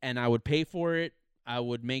 And I would pay for it. I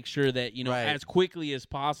would make sure that, as quickly as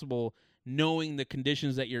possible, knowing the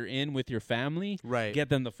conditions that you're in with your family, get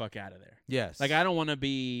them the fuck out of there. Yes. I don't want to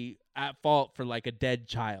be at fault for a dead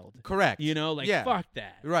child. Correct. Fuck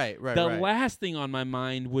that. Right. The last thing on my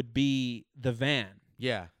mind would be the van.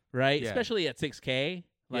 Yeah. Right? Yeah. Especially at 6K.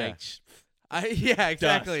 Yeah,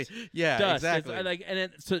 exactly. Dust. Yeah, Dust.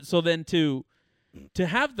 exactly. So then to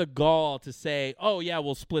have the gall to say, oh yeah,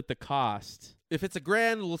 we'll split the cost. If it's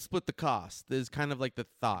 $1,000, we'll split the cost. Is kind of the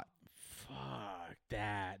thought. Fuck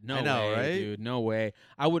that. No I know, way, right? dude. No way.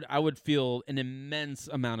 I would feel an immense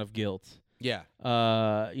amount of guilt. Yeah.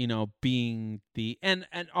 Being and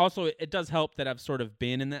also it does help that I've sort of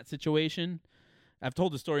been in that situation. I've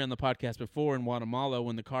told the story on the podcast before in Guatemala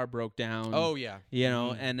when the car broke down. Oh yeah.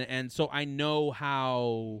 And so I know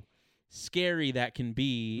how scary that can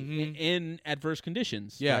be in adverse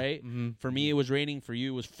conditions. Yeah. Right. Mm-hmm. For me, it was raining. For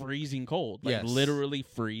you, it was freezing cold. Literally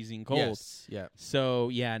freezing cold. Yes. Yeah. So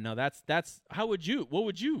yeah, no, that's what would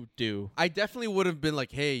you do? I definitely would have been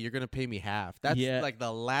like, hey, you're gonna pay me half. That's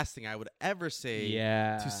the last thing I would ever say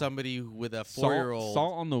to somebody with a 4-year-old.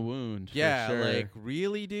 Salt on the wound. Yeah. For sure.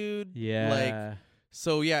 Really, dude? Yeah.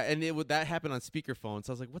 So yeah, and that happened on speakerphone.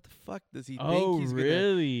 So I was like, "What the fuck does he think he's gonna?" Oh,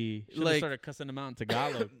 really? Should have like- started cussing him out in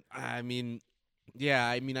Tagalog. I mean,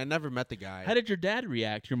 I never met the guy. How did your dad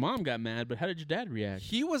react? Your mom got mad, but how did your dad react?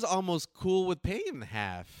 He was almost cool with paying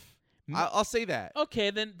half. I'll say that. Okay,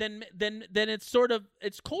 then it's sort of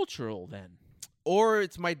cultural then. Or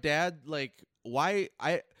it's my dad. In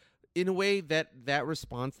a way that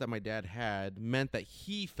response that my dad had meant that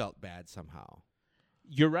he felt bad somehow.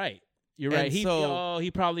 You're right. You're right. And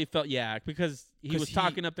He probably felt because he was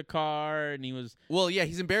talking up the car and he was. Well, yeah,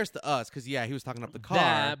 he's embarrassed to us because he was talking up the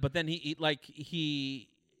car. But then he was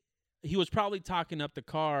probably talking up the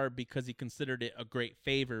car because he considered it a great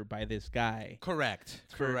favor by this guy. Correct.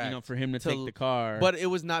 For him to take the car. But it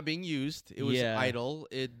was not being used. It was idle.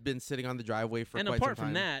 It'd been sitting on the driveway for quite some time. And apart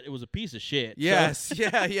from that, it was a piece of shit. Yes. So.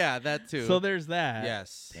 Yeah, that too. So there's that.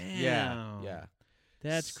 Yes. Damn. Yeah.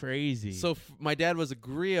 That's crazy. So my dad was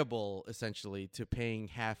agreeable, essentially, to paying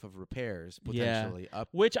half of repairs, potentially. Up.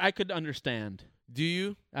 Which I could understand. Do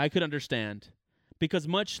you? I could understand. Because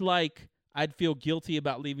much like I'd feel guilty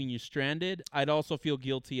about leaving you stranded, I'd also feel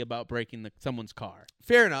guilty about breaking someone's car.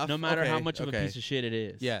 Fair enough. No matter how much of a piece of shit it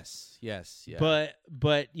is. Yes. Yeah. But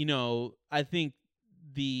I think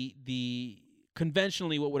the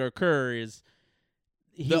conventionally what would occur is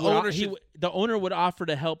the owner would offer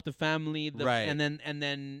to help the family, Right. and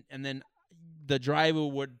then the driver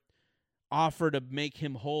would offer to make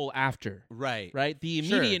him whole after. Right. The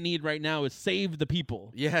immediate need right now is save the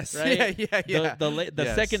people. Yes. Right? Yeah. The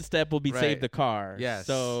Yes. second step will be Right. save the car. Yes.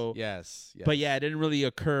 So yes. But yeah, it didn't really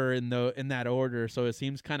occur in that order, so it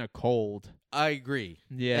seems kind of cold. I agree.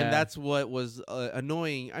 Yeah. And that's what was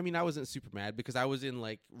annoying. I mean, I wasn't super mad because I was in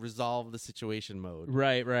like resolve the situation mode.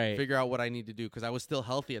 Right. Figure out what I need to do because I was still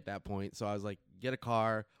healthy at that point. So I was like, get a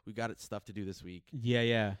car. We got stuff to do this week.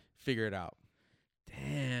 Yeah. Figure it out.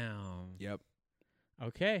 Damn. Yep.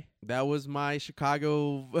 Okay. That was my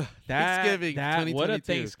Chicago Thanksgiving 2022. What a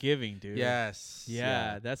Thanksgiving, dude. Yes.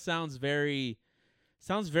 Yeah, that sounds very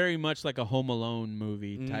much like a Home Alone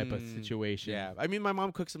movie type of situation. Yeah. I mean, my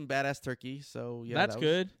mom cooked some badass turkey, so yeah. That's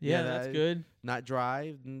good. Yeah, that's good. Not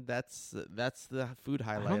dry. And that's the food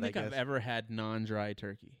highlight, I don't think guess. I've ever had non-dry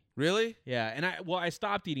turkey. Really? Yeah, and I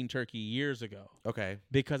stopped eating turkey years ago. Okay.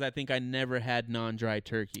 Because I think I never had non-dry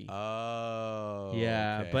turkey. Oh.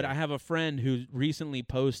 Yeah, okay. but I have a friend who recently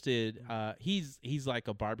posted. He's like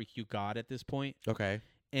a barbecue god at this point. Okay.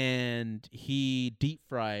 And he deep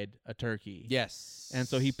fried a turkey. Yes. And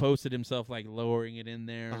so he posted himself like lowering it in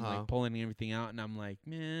there and Uh-huh. like pulling everything out, and I'm like,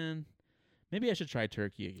 man, maybe I should try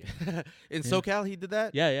turkey again. In Yeah. SoCal, he did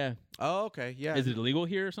that. Yeah. Oh, okay. Yeah. Is it illegal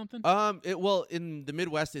here or something? Well, in the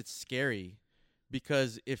Midwest, it's scary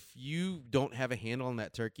because if you don't have a handle on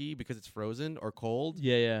that turkey because it's frozen or cold,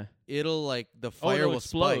 Yeah. it'll like the fire it'll will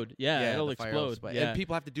explode. spike. Yeah, it'll the fire will explode. spike. Yeah. And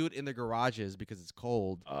people have to do it in their garages because it's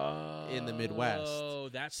cold. In the Midwest. Oh,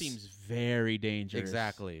 that seems very dangerous.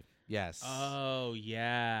 Exactly. Yes. Oh,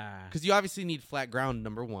 yeah. Because you obviously need flat ground,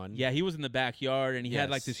 number one. Yeah, he was in the backyard and he had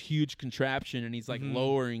like Yes. this huge contraption and he's like Mhm.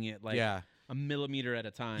 lowering it like yeah. a millimeter at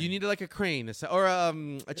a time. You needed like a crane or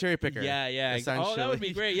a cherry picker. Yeah. Oh, that essentially. would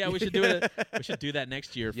be great. Yeah, we should do it. We should do that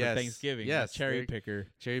next year for Yes. Thanksgiving. Yes. A cherry picker.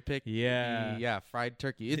 Cherry pick. Yeah. Yeah. Fried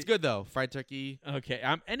turkey. It's good though. Fried turkey. Okay.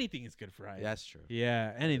 Anything is good fried. That's true.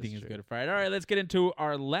 Yeah, anything That's is true. good fried. All right, let's get into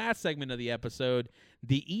our last segment of the episode.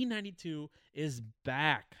 The E92 is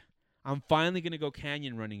back. I'm finally going to go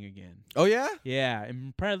canyon running again. Oh yeah. Yeah,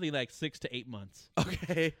 in probably like 6 to 8 months.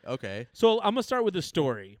 Okay. So I'm going to start with the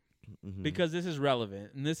story Mhm. because this is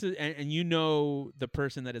relevant. And this is and you know the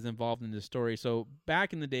person that is involved in this story. So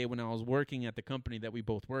back in the day when I was working at the company that we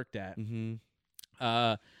both worked at,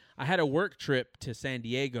 I had a work trip to San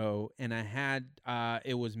Diego, and I had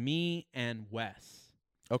it was me and Wes.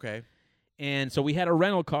 Okay. And so we had a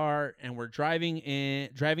rental car, and we're driving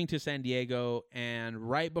to San Diego. And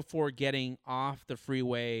right before getting off the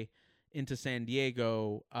freeway into San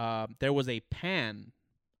Diego, there was a pan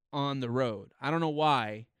on the road. I don't know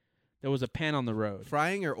why. There was a pan on the road.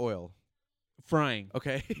 Frying or oil? Frying.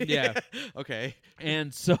 Okay. Yeah. Okay.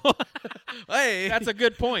 And so Hey. that's a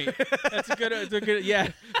good point. It's a good. Yeah.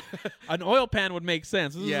 An oil pan would make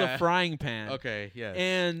sense. This is Yeah. a frying pan. Okay. Yes.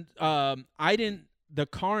 And I didn't. The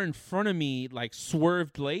car in front of me like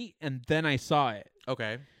swerved late, and then I saw it.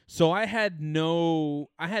 Okay. So I had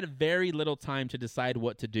very little time to decide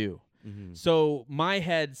what to do. Mm-hmm. So my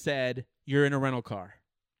head said, "You're in a rental car."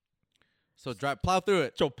 So plow through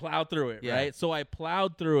it. So plow through it, Yeah. right? So I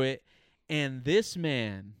plowed through it, and this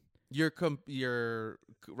man, Your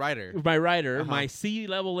rider. my rider, Uh-huh. my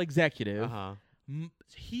C-level executive, Uh-huh.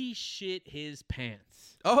 he shit his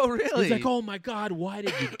pants. Oh, really? He's like, "Oh my God, why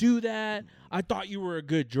did you do that? I thought you were a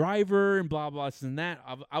good driver," and blah blah this and that.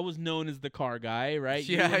 I was known as the car guy, right?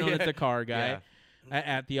 You Yeah, were known yeah. as the car guy Yeah.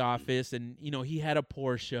 at the office, and he had a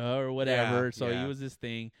Porsche or whatever, Yeah, so yeah. he was this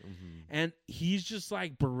thing, Mhm. and he's just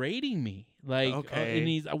like berating me, like, Okay. and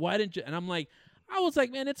he's, "Why didn't you?" And I'm like, I was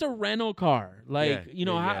like, "Man, it's a rental car. Like,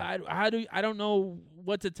 Yeah, I don't know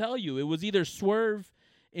what to tell you. It was either swerve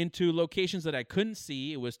into locations that I couldn't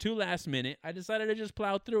see. It was too last minute. I decided to just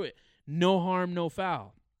plow through it. No harm, no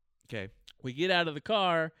foul." Okay. We get out of the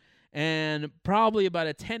car, and probably about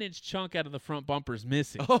a 10-inch chunk out of the front bumper's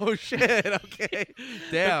missing. Oh shit. Okay.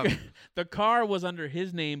 Damn. The car was under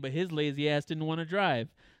his name, but his lazy ass didn't want to drive.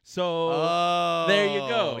 So Oh. there you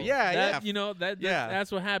go. Yeah.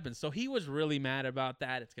 That's what happened. So he was really mad about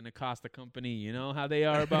that. It's going to cost the company, you know how they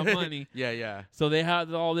are about money. Yeah. So they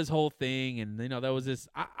had all this whole thing, and there was this.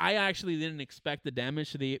 I actually didn't expect the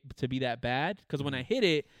damage to be that bad, because when I hit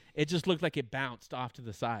it, it just looked like it bounced off to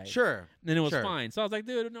the side. Sure. And it was Sure. fine. So I was like,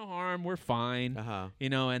 "Dude, no harm. We're fine." Uh-huh.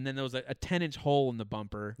 And then there was a 10-inch hole in the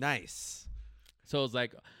bumper. Nice. So it was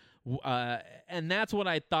like, and that's what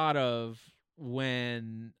I thought of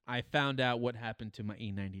when I found out what happened to my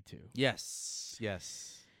E92. Yes.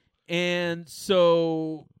 And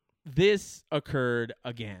so this occurred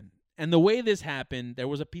again. And the way this happened, there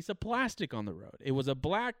was a piece of plastic on the road. It was a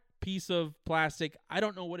black piece of plastic. I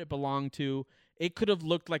don't know what it belonged to. It could have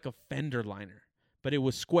looked like a fender liner, but it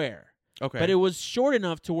was square. Okay. But it was short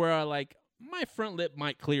enough to where my front lip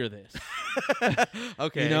might clear this.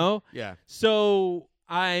 Okay. You know? Yeah. So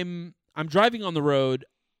I'm driving on the road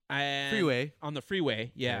and Freeway. On the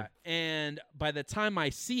freeway, yeah. Okay. And by the time I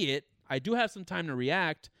see it, I do have some time to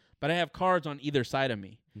react, but I have cars on either side of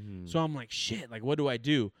me. Mm-hmm. So I'm like, shit, like what do I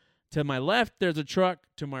do? To my left, there's a truck.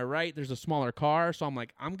 To my right, there's a smaller car. So I'm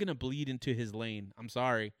like, I'm going to bleed into his lane. I'm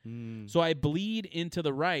sorry. Mm. So I bleed into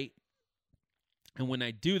the right. And when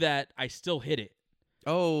I do that, I still hit it.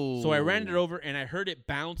 Oh. So I ran it over, and I heard it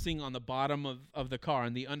bouncing on the bottom of the car,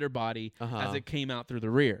 on the underbody, Uh-huh. as it came out through the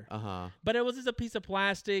rear. Uh-huh. But it was just a piece of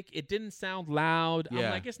plastic. It didn't sound loud. Yeah.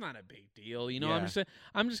 I'm like, it's not a big deal. You know, Yeah.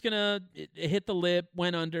 I'm just going to it hit the lip,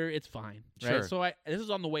 went under. It's fine. Right? Sure. So this is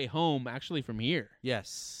on the way home, actually, from here.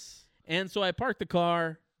 Yes. And so I parked the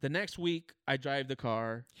car. The next week, I drive the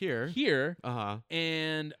car here, Uh-huh.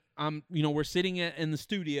 and we're sitting in the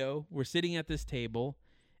studio. We're sitting at this table,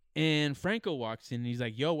 and Franco walks in, and he's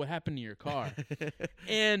like, "Yo, what happened to your car?"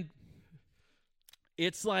 And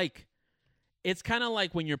it's kind of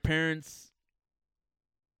like when your parents,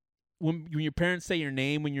 when your parents say your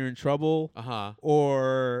name when you're in trouble, Uh-huh.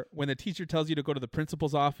 or when the teacher tells you to go to the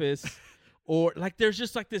principal's office, or like there's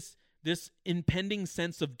just like this impending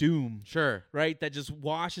sense of doom, Sure. right? That just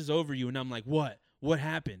washes over you. And I'm like, what? What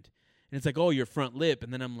happened? And it's like, oh, your front lip.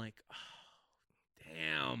 And then I'm like, oh,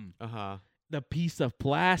 damn. Uh-huh. The piece of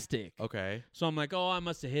plastic. Okay. So I'm like, oh, I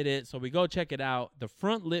must have hit it. So we go check it out. The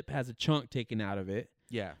front lip has a chunk taken out of it.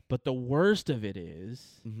 Yeah. But the worst of it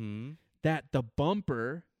is Mm-hmm. that the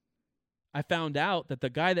bumper, I found out that the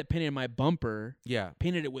guy that painted my bumper Yeah.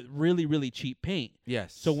 painted it with really, really cheap paint.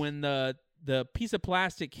 Yes. So when the piece of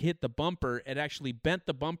plastic hit the bumper, it actually bent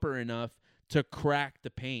the bumper enough to crack the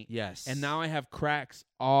paint. Yes. And now I have cracks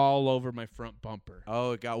all over my front bumper.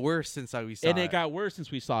 Oh, it got worse since we saw it. And it got worse since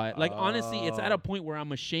we saw it. Like, honestly, it's at a point where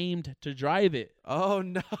I'm ashamed to drive it. Oh,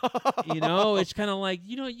 no. You know, it's kind of like,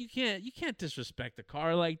 you can't disrespect a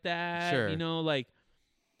car like that. Sure. You know, like,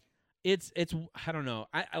 it's I don't know.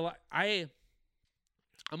 I'm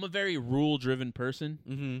a very rule-driven person.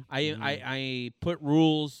 Mm-hmm. I put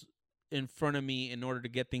rules in front of me in order to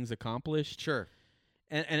get things accomplished. Sure.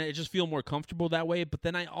 And I just feel more comfortable that way. But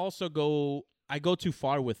then I also go too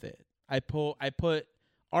far with it. I put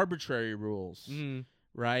arbitrary rules,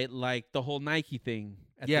 right? Like the whole Nike thing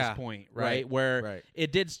at this point, right? Where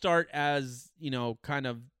it did start as, kind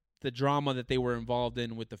of the drama that they were involved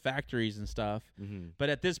in with the factories and stuff. Mm-hmm. But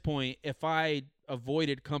at this point, if I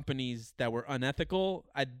avoided companies that were unethical,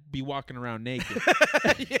 I'd be walking around naked.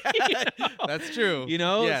 Yeah, that's true.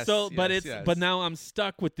 Yes, but now I'm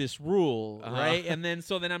stuck with this rule, right? And then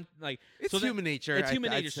I'm like, it's human nature. It's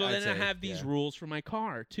human nature. So then I have these rules for my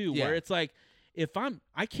car too, where it's like, if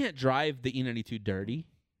I can't drive the E92 dirty,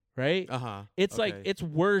 right? It's like, it's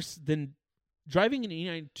worse than driving an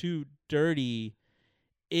E92 dirty.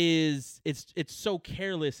 It's so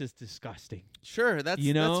careless, it's disgusting. Sure, that's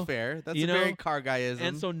fair. That's a very car guyism.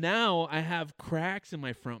 And so now I have cracks in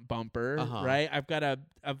my front bumper, right? I've got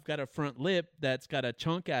a front lip that's got a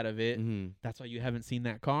chunk out of it. Mm-hmm. That's why you haven't seen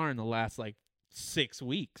that car in the last 6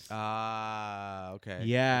 weeks. Okay.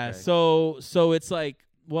 Yeah. Okay. So it's like,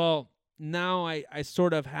 well, now I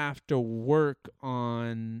sort of have to work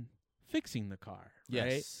on fixing the car.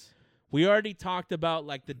 Right? Yes. We already talked about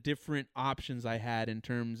the different options I had in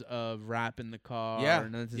terms of wrapping the car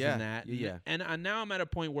and this and that. Yeah. And now I'm at a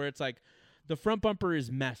point where it's like the front bumper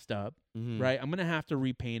is messed up, right? I'm going to have to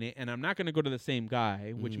repaint it, and I'm not going to go to the same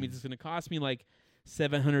guy, which means it's going to cost me $700,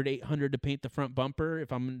 $800 to paint the front bumper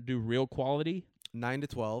if I'm going to do real quality. 9 to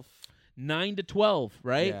 12. 9 to 12,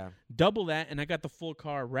 right? Yeah. Double that, and I got the full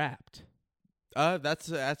car wrapped. That's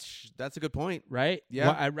a good point. Right? Yeah.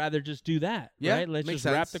 Well, I'd rather just do that. Yeah, right? Let's makes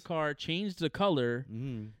just wrap sense. the car, change the color,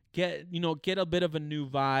 get a bit of a new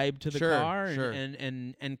vibe to the Sure, car, sure.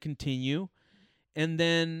 and continue. And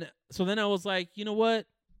then I was like, you know what?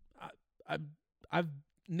 I've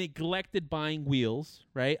neglected buying wheels.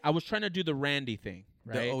 Right? I was trying to do the Randy thing.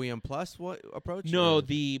 Right? The OEM Plus approach? No, or?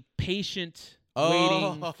 the patient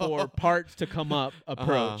waiting for parts to come up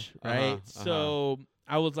approach. Right? So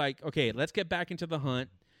I was like, okay, let's get back into the hunt.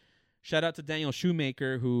 Shout out to Daniel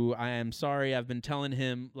Shoemaker, who I am sorry, I've been telling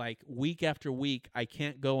him week after week I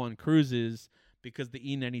can't go on cruises because the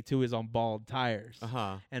E92 is on bald tires.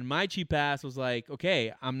 And my cheap ass was like,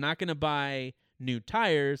 okay, I'm not going to buy new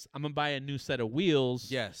tires, I'm gonna buy a new set of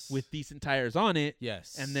wheels. Yes. With decent tires on it.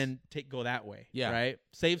 Yes. And then go that way. Yeah. Right.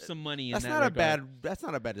 Save some money. That's in not that a regard. bad. That's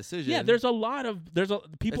not a bad decision. Yeah.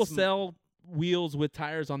 People sell wheels with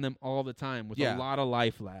tires on them all the time with a lot of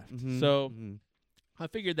life left. Mm-hmm, so I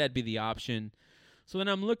figured that'd be the option. So then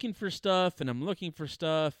I'm looking for stuff and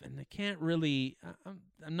I can't really.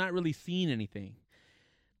 I'm not really seeing anything.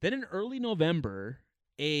 Then in early November,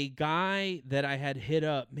 a guy that I had hit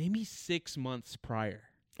up maybe 6 months prior.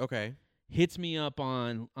 Okay. Hits me up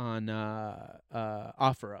on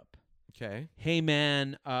OfferUp. Okay. Hey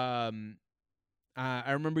man, I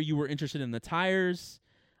remember you were interested in the tires.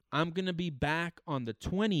 I'm gonna be back on the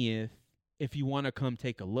 20th if you want to come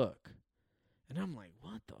take a look. And I'm like,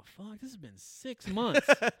 what the fuck? This has been 6 months.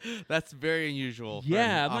 That's very unusual.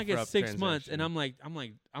 Yeah, I'm like, it's 6 months, and I'm like,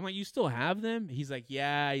 you still have them? He's like,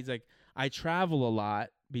 yeah. He's like, I travel a lot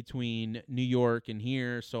between New York and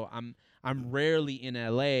here, so I'm rarely in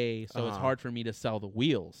LA, so it's hard for me to sell the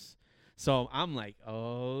wheels. So I'm like,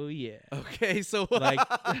 oh yeah. Okay, so like,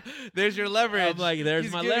 there's your leverage. I'm like, there's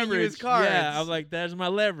He's my giving leverage. you his cards. Yeah, I'm like, there's my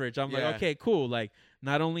leverage. I'm like, Yeah. okay, cool. Like,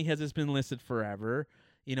 not only has this been listed forever,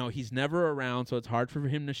 he's never around, so it's hard for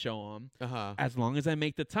him to show them. As long as I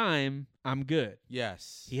make the time, I'm good.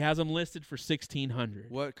 Yes. He has them listed for $1,600.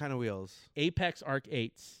 What kind of wheels? Apex Arc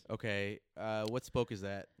 8s. Okay. What spoke is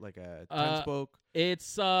that? Like a 10 spoke?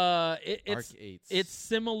 It's Arc 8s. It's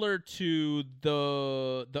similar to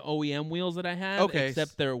the OEM wheels that I have,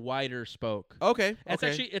 except they're wider spoke. Okay.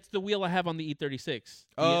 It's the wheel I have on the E36.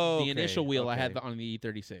 The initial wheel I had on the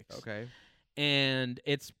E36. Okay. And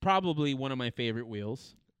it's probably one of my favorite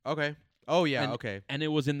wheels. Okay. Oh yeah. Okay. And it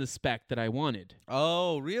was in the spec that I wanted.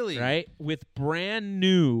 Oh really? Right, with brand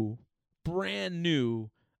new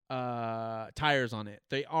tires on it.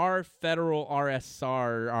 They are Federal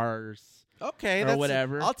RSRs. Okay, or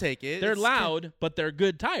whatever. I'll take it. They're loud, but they're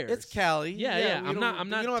good tires. It's Cali. Yeah. I'm not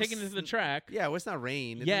taking it to the track. Yeah, well, it's not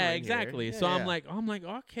rain. Exactly. Yeah, so I'm like,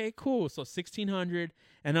 okay, cool. So 1,600,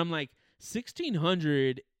 and I'm like,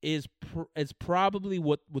 1,600 is probably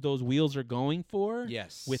what those wheels are going for.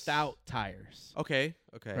 Yes. Without tires. Okay.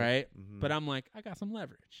 Right. Mm-hmm. But I'm like, I got some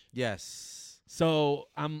leverage. Yes. So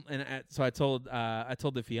I told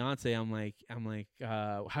the fiance, I'm like,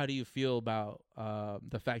 how do you feel about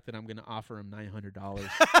the fact that I'm gonna offer him $900?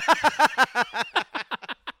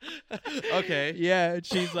 Okay. Yeah. And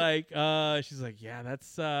she's like, yeah,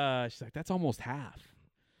 that's almost half.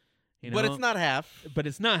 But it's not half. But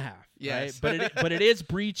it's not half. Yes. Right? But it is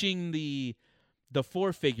breaching the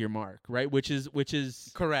 4-figure mark, right? Which is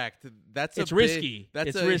correct. It's risky.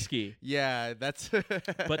 Risky. Yeah, that's.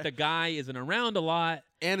 But the guy isn't around a lot,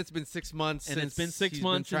 and it's been 6 months. And it's been 6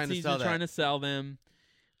 months since he's been trying to sell them.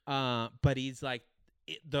 But he's like,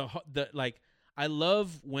 I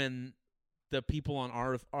love when the people on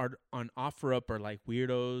OfferUp are like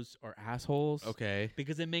weirdos or assholes. Okay.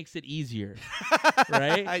 Because it makes it easier,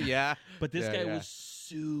 right? Yeah. But this guy was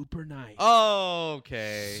super nice. Oh,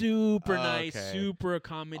 okay. Super nice, super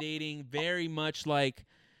accommodating, very much like,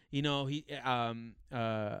 he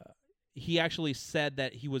actually said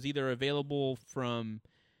that he was either available from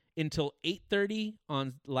until 8:30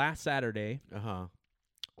 on last Saturday.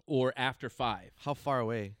 Or after 5. How far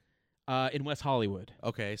away? In West Hollywood.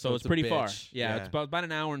 Okay, so it's pretty far. Yeah, it's about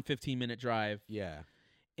an hour and 15-minute drive. Yeah.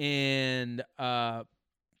 And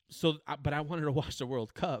but I wanted to watch the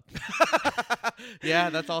World Cup. Yeah,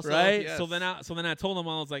 that's also right. Yes. So then I told him,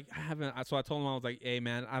 I was like, I told him, I was like, hey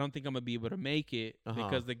man, I don't think I'm gonna be able to make it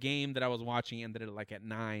because the game that I was watching ended at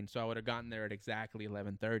 9, so I would have gotten there at exactly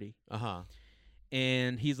 11:30.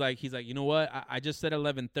 And he's like, you know what? I just said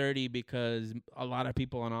 11:30 because a lot of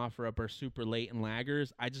people on OfferUp are super late and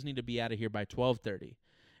laggers. I just need to be out of here by 12:30.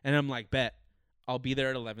 And I'm like, bet. I'll be there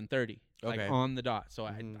at 11:30, like on the dot. So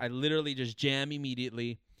I literally just jam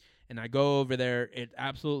immediately, and I go over there. It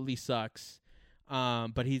absolutely sucks.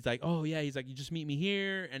 But he's like, oh yeah. He's like, you just meet me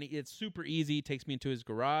here, and it's super easy. He takes me into his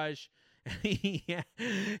garage. He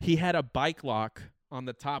had a bike lock on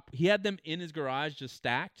the top. He had them in his garage just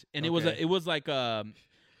stacked, and it was like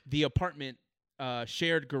the apartment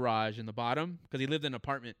shared garage in the bottom because he lived in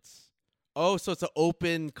apartments. Oh, so it's an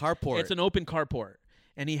open carport. It's an open carport,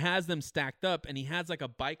 and he has them stacked up, and he has like a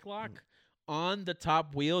bike lock on the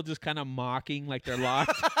top wheel, just kind of mocking like they're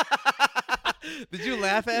locked. Did you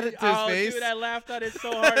laugh at it to his face? Dude, I laughed at it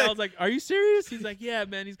so hard. I was like, are you serious? He's like, yeah,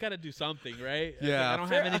 man, he's got to do something, right? Yeah. Like, I don't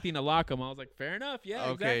have anything to lock him. I was like, fair enough.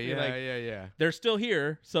 Yeah, okay, exactly. Yeah. They're still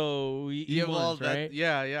here, so he wants, right?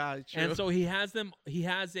 Yeah, true. And so he has them. He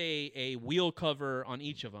has a wheel cover on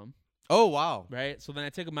each of them. Oh, wow. Right? So then I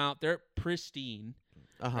took them out. They're pristine,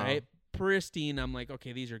 right? Pristine. I'm like,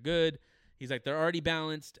 okay, these are good. He's like, they're already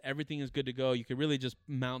balanced. Everything is good to go. You could really just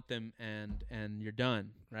mount them and you're done,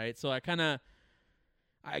 right? So I can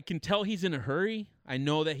tell he's in a hurry. I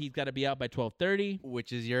know that he's got to be out by 12:30,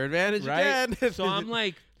 which is your advantage right? again. So I'm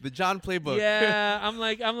like, the John playbook. Yeah, I'm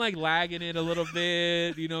like lagging it a little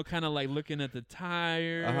bit, kind of like looking at the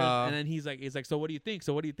tires, and then he's like, so what do you think?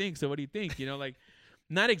 So what do you think? So what do you think? Like,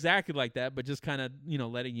 not exactly like that, but just kind of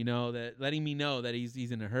letting me know that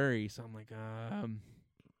he's in a hurry. So I'm like,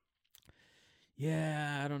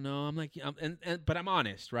 yeah, I don't know. I'm like, but I'm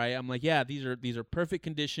honest, right? I'm like, yeah, these are perfect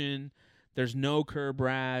condition. There's no curb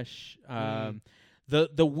rash.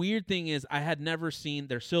 The weird thing is, I had never seen.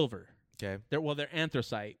 They're silver. Okay. They're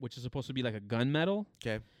anthracite, which is supposed to be like a gunmetal.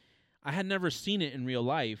 Okay. I had never seen it in real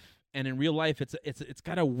life, and in real life, it's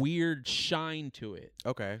got a weird shine to it.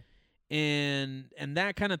 Okay. And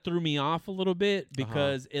that kind of threw me off a little bit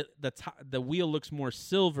because the wheel looks more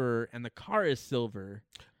silver and the car is silver.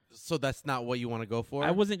 So that's not what you want to go for?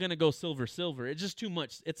 I wasn't gonna go silver. It's just too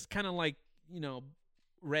much. It's kind of like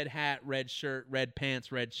red hat, red shirt, red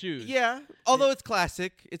pants, red shoes. Yeah, although it's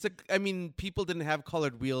classic. People didn't have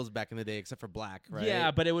colored wheels back in the day except for black, right?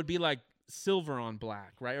 Yeah, but it would be like silver on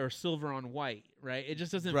black, right? Or silver on white, right? It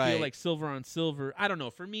just doesn't feel like silver on silver. I don't know.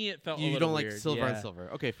 For me, it felt a little You don't weird. like silver on silver.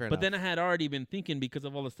 Okay, fair enough. But then I had already been thinking, because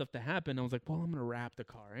of all the stuff that happened, I was like, well, I'm going to wrap the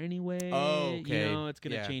car anyway. Oh, okay. It's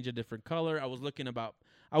going to change a different color. I was looking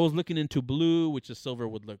into blue, which the silver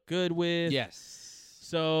would look good with. Yes.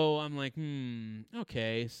 So I'm like,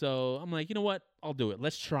 okay. So I'm like, you know what? I'll do it.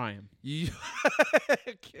 Let's try him.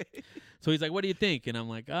 Okay. So he's like, what do you think? And I'm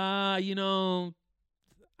like, I'm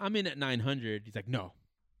in at 900. He's like, no,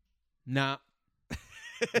 no,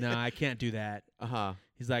 I can't do that.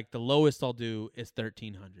 He's like, the lowest I'll do is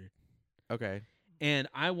 1,300. Okay. And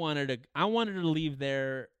I wanted to leave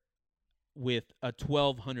there with a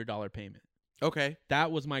 $1,200 payment. Okay.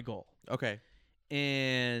 That was my goal. Okay.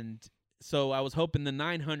 And so I was hoping the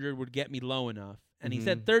 900 would get me low enough. And he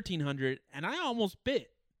said 1,300, and I almost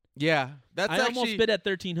bit. Yeah, I almost bid at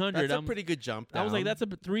 1,300. That's a pretty good jump down. I was like, that's a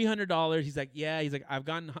 $300. He's like, yeah. He's like, I've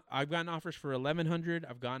gotten offers for 1,100.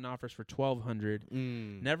 I've gotten offers for 1,200.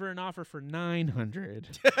 Never an offer for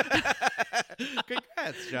 900.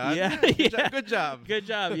 Congrats, John. Yeah, Good job. Good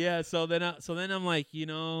job. Yeah. So then I'm like,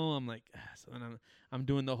 so then I'm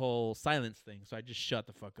doing the whole silence thing. So I just shut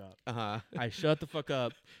the fuck up. I shut the fuck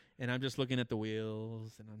up, and I'm just looking at the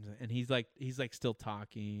wheels, and he's like still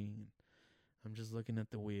talking. I'm just looking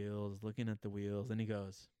at the wheels, and he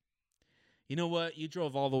goes, you know what? You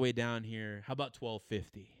drove all the way down here. How about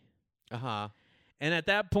 1,250? And at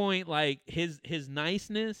that point, like, his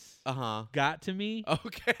niceness got to me.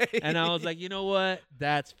 Okay. And I was like, you know what?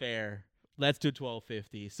 That's fair. Let's do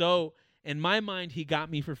 1,250. So in my mind, he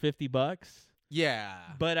got me for $50. Yeah.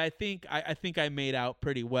 But I think I made out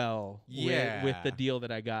pretty well with the deal that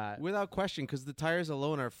I got. Without question, because the tires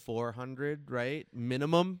alone are 400, right?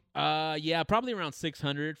 Minimum? Yeah, probably around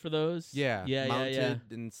 600 for those. Yeah. Yeah, Mounted,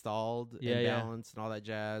 installed, and balanced, and all that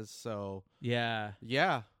jazz. So yeah.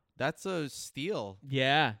 That's a steal.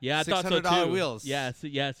 Yeah, I thought so too. $600 wheels. Yes.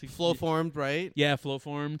 Flow formed, right? Yeah, flow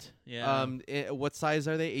formed. Yeah. What size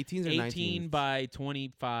are they? 18s or 19s? 18 by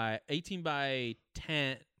 25. 18 by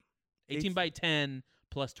 10. 18 by 10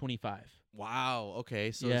 plus 25. Wow.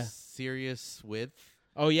 Okay. So serious width.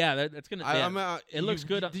 Oh yeah, that's gonna. It looks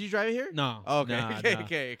good. Did you drive it here? No. Okay. No,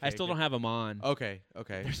 Okay. I still don't have them on. Okay.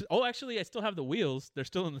 Actually, I still have the wheels. They're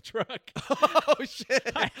still in the truck. Oh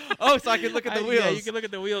shit! So I can look at the wheels. Yeah, you can look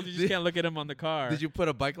at the wheels. You just can't look at them on the car. Did you put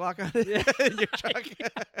a bike lock on it in your truck?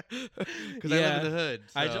 Because I live in the hood.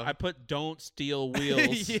 So. I put "Don't steal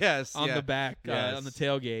wheels" on the back on the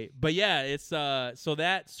tailgate. But yeah, it's so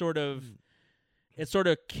that sort of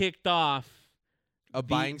kicked off.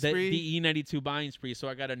 Buying spree? The E92 buying spree. So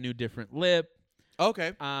I got a new different lip.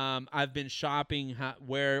 Okay. I've been shopping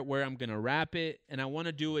where I'm going to wrap it. And I want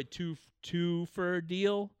to do a two for a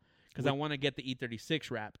deal because I want to get the E36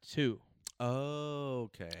 wrapped too.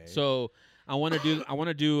 Okay. So I want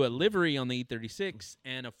to do a livery on the E36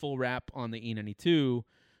 and a full wrap on the E92.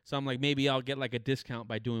 So I'm like, maybe I'll get like a discount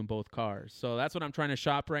by doing both cars. So that's what I'm trying to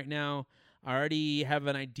shop right now. I already have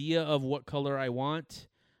an idea of what color I want.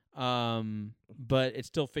 But it's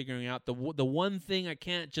still figuring out. The one thing I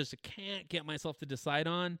can't get myself to decide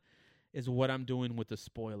on is what I'm doing with the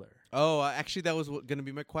spoiler. Oh, actually, that was going to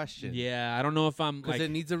be my question. Yeah, I don't know if I'm because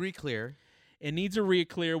it needs a re-clear. It needs a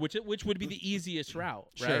re-clear, which would be the easiest route,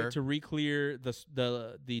 right? Sure. To re-clear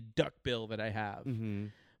the duck bill that I have. Mm-hmm.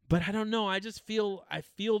 But I don't know. I feel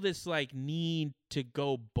this like need to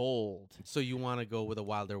go bold. So you want to go with a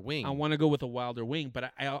wilder wing? I want to go with a wilder wing,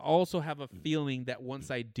 but I also have a feeling that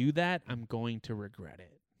once I do that, I'm going to regret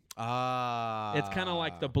it. Ah. It's kind of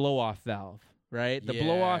like the blow-off valve, right? The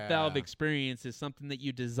blow-off valve experience is something that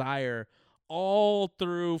you desire all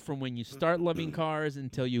through from when you start loving cars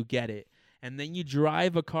until you get it. And then you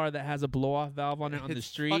drive a car that has a blow-off valve on it on the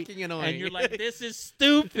street. Fucking annoying. And you're like, this is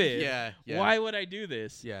stupid. Yeah. Why would I do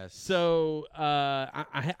this? Yes. So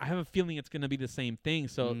I have a feeling it's going to be the same thing.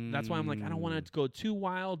 So that's why I'm like, I don't want it to go too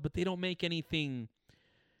wild, but they don't make anything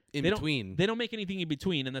in between. They don't make anything in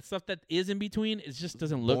between. And the stuff that is in between, it just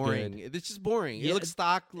doesn't look boring. good. It's just boring. It looks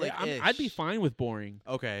stock like I'd be fine with boring.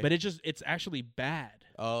 Okay. But it's actually bad.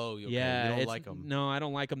 Oh, okay. Yeah. You don't like them. No, I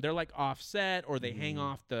don't like them. They're like offset or they hang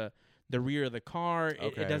off the rear of the car.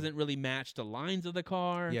 Okay. It doesn't really match the lines of the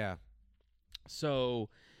car. Yeah. So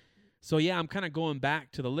yeah, I'm kind of going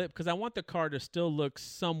back to the lip because I want the car to still look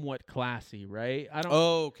somewhat classy, right? I don't.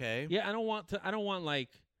 Oh, okay. Yeah, I don't want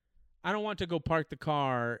to go park the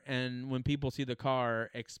car and when people see the car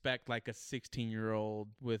expect like a 16-year-old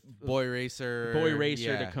with boy racer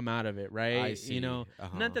to come out of it, right? I see. You know,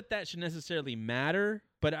 not that should necessarily matter,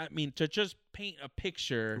 but I mean to just paint a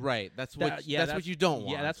picture. Right. That's what you don't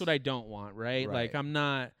want. Yeah, that's what I don't want, right? Like I'm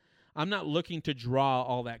not looking to draw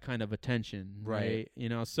all that kind of attention, right? You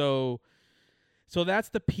know, so that's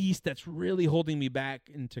the piece that's really holding me back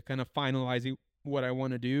into kind of finalizing what I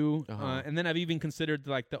want to do. And then I've even considered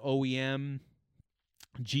like the OEM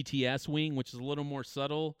GTS wing, which is a little more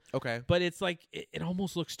subtle. Okay. But it's like, it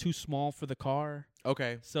almost looks too small for the car.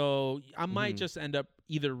 Okay. So I might just end up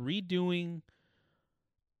either redoing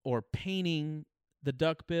or painting the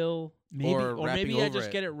duckbill. Maybe, or maybe I just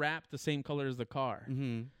get it wrapped the same color as the car.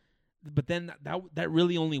 Mm-hmm. But then that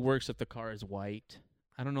really only works if the car is white.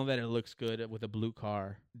 I don't know that it looks good with a blue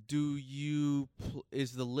car.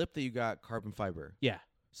 Is the lip that you got carbon fiber? Yeah.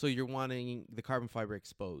 So you're wanting the carbon fiber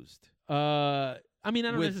exposed? I mean,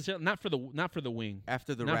 I don't necessarily not for the wing.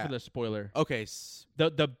 After the not wrap. for the spoiler. Okay.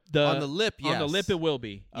 The on the lip, yes. On the lip it will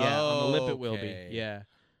be. Yeah, on the lip it will be. Okay. Yeah.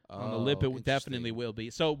 On the lip it definitely will be.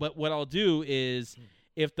 So, but what I'll do is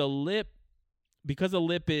if the lip, because the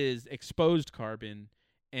lip is exposed carbon,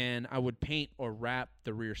 and I would paint or wrap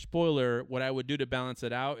the rear spoiler, what I would do to balance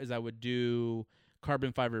it out is I would do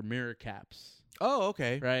carbon fiber mirror caps. Oh,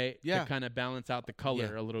 okay. Right? Yeah. To kind of balance out the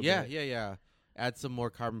color a little bit. Yeah. Yeah. Add some more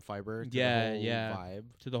carbon fiber to the whole vibe.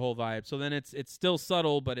 To the whole vibe. So then it's still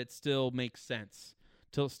subtle, but it still makes sense.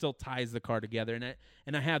 Still ties the car together.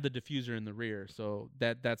 And I have the diffuser in the rear, so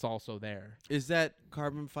that's also there. Is that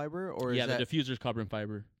carbon fiber or is that... the diffuser's carbon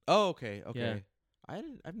fiber. Oh, okay. Yeah.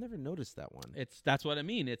 I've never noticed that one. That's what I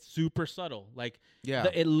mean. It's super subtle. Like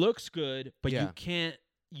it looks good, but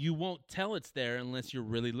you won't tell it's there unless you're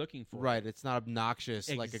really looking for it. Right. It's not obnoxious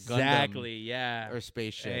like a Gundam. Exactly, yeah. Or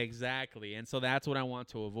spaceship. Exactly. And so that's what I want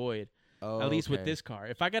to avoid. Oh, at least with this car.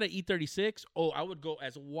 If I got an E36, I would go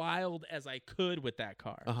as wild as I could with that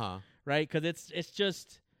car. Right? Because it's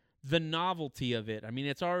just the novelty of it. I mean,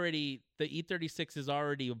 it's already, the E36 is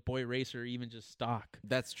already a boy racer, even just stock.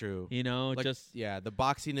 That's true. You know, like, the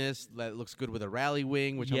boxiness that looks good with a rally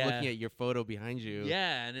wing, which I'm looking at your photo behind you.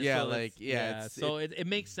 Yeah, and it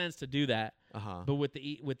makes sense to do that. But with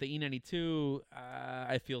the E92,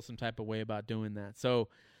 I feel some type of way about doing that. So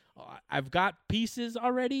I've got pieces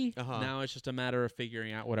already. Now it's just a matter of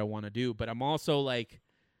figuring out what I want to do. But I'm also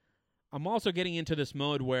getting into this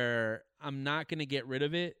mode where I'm not going to get rid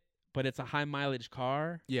of it, but it's a high mileage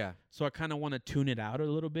car. Yeah. So I kind of want to tune it out a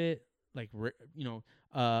little bit, like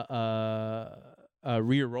a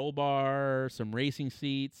rear roll bar, some racing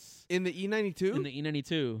seats. In the E92? In the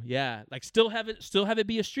E92, yeah. Like still have it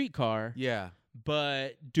be a street car. Yeah.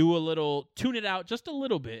 But tune it out just a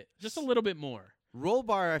little bit more. Roll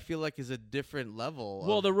bar, I feel like, is a different level.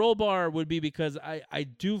 Well, the roll bar would be because I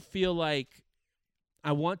do feel like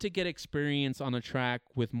I want to get experience on a track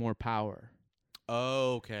with more power.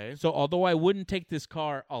 Oh, okay. So although I wouldn't take this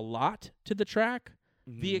car a lot to the track,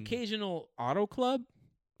 the occasional auto club.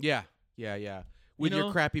 Yeah. With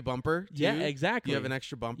your crappy bumper, too? Yeah, exactly. You have an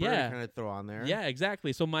extra bumper to kind of throw on there. Yeah,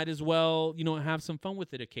 exactly. So might as well, have some fun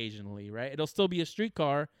with it occasionally, right? It'll still be a street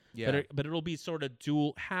car, but it'll be sort of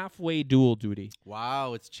halfway dual duty.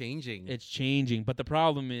 Wow, it's changing. It's changing, but the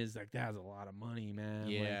problem is that has a lot of money, man.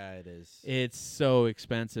 Yeah, it is. It's so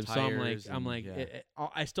expensive. Tires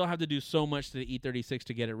I still have to do so much to the E36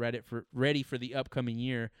 to get it ready for the upcoming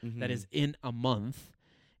year that is in a month.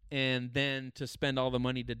 And then to spend all the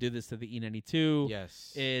money to do this to the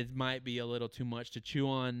E92, it might be a little too much to chew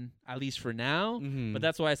on, at least for now. But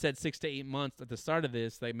that's why I said 6 to 8 months at the start of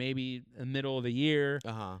this, like maybe in the middle of the year,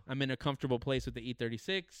 I'm in a comfortable place with the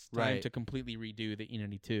E36, time to completely redo the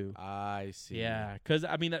E92. I see. Yeah, because,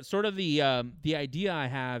 I mean, that's sort of the idea I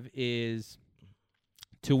have is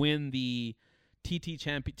to win the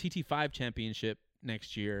TT5 championship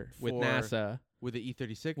next year with For- NASA with the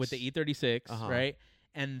E36. with the E36, Uh-huh. right?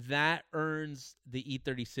 And that earns the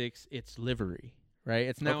E36 its livery, right?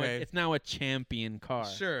 It's now Okay. it's now a champion car.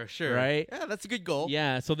 Sure. Right? Yeah, that's a good goal.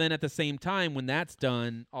 Yeah, so then at the same time, when that's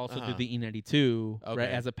done, also do the E92 right, Okay.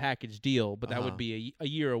 as a package deal, but that would be a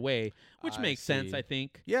year away, which I makes sense, see. I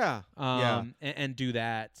think. Yeah. Yeah. And do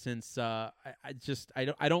that since I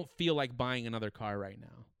don't feel like buying another car right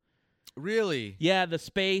now. Really? Yeah, the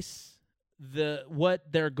space,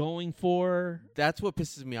 what they're going for. That's what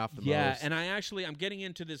pisses me off the Yeah, most. and I'm getting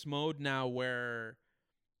into this mode now where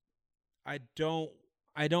I don't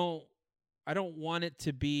want it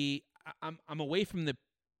to be. I'm away from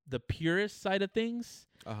the purist side of things,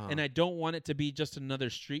 and I don't want it to be just another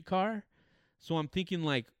street car. So I'm thinking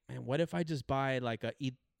like, man, what if I just buy like a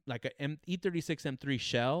E36 M3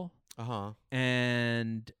 shell,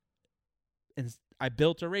 and I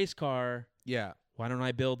built a race car. Yeah. Why don't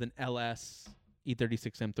I build an LS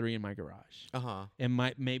E36 M3 in my garage? And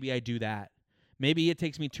maybe I do that. Maybe it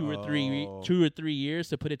takes me two or three years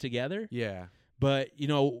to put it together. Yeah. But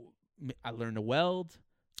I learned to weld.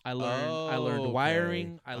 I learned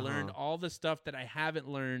wiring. I learned all the stuff that I haven't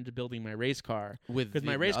learned building my race car. Because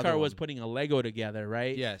my race car was putting a Lego together,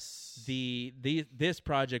 right? Yes. This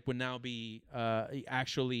project would now be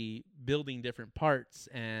actually building different parts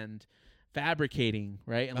and fabricating,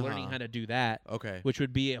 right, and learning how to do that. Okay. Which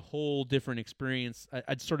would be a whole different experience.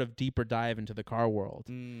 I'd sort of deeper dive into the car world.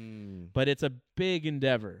 But it's a big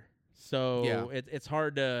endeavor. So it's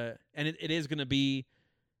hard to, and it is going to be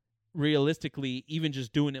realistically, even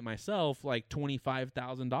just doing it myself, like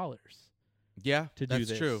 $25,000. Yeah, to do this.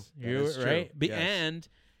 That's true. Right? Yes. And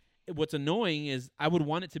what's annoying is I would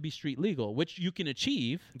want it to be street legal, which you can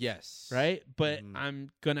achieve. Yes. Right? But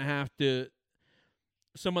I'm going to have to.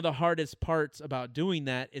 Some of the hardest parts about doing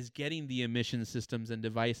that is getting the emission systems and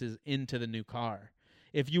devices into the new car.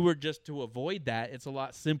 If you were just to avoid that, it's a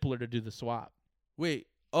lot simpler to do the swap. Wait.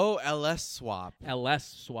 Oh, LS swap. LS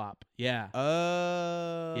swap. Yeah.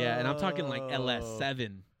 Yeah, and I'm talking like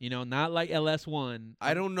LS7, not like LS1.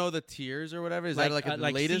 I don't know the tiers or whatever. Is that like the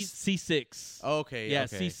latest? C6. Okay. Yeah,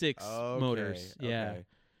 okay. C6 motors. Yeah. Okay.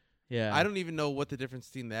 Yeah. I don't even know what the difference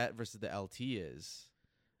between that versus the LT is.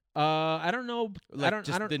 I don't know. Like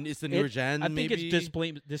I don't. It's the newer gen. I think maybe? it's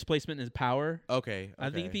displacement is power. Okay. I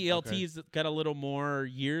think the LT's got a little more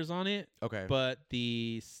years on it. Okay. But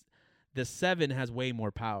the 7 has way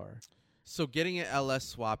more power. So getting an LS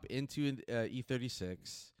swap into an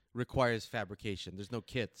E36 requires fabrication. There's no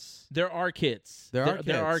kits. There are kits. There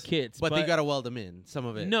are kits, but they gotta weld them in. Some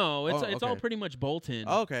of it. No, it's all pretty much bolt-in.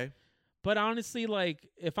 Oh, okay. But honestly, like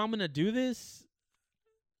if I'm gonna do this,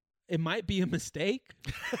 it might be a mistake,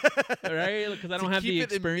 right? Because I don't have the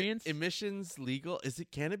experience. Emissions legal?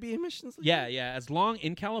 Can it be emissions legal? Yeah.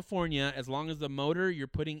 In California, as long as the motor you're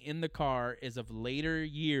putting in the car is of later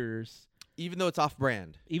years. Even though it's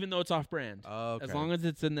off-brand? Even though it's off-brand. Okay. As long as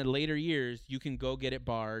it's in the later years, you can go get it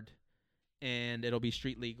barred, and it'll be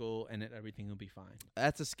street legal, and everything will be fine.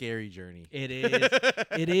 That's a scary journey. It is.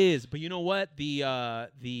 It is. But you know what? The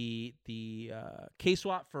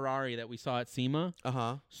K-Swap Ferrari that we saw at SEMA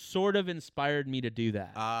sort of inspired me to do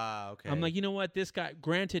that. Okay. I'm like, you know what? This guy,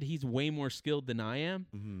 granted, he's way more skilled than I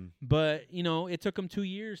am, but, it took him 2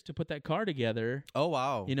 years to put that car together. Oh,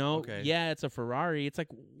 wow. Okay. Yeah, it's a Ferrari. It's like,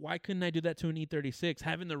 why couldn't I do that to an E36?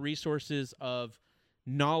 Having the resources of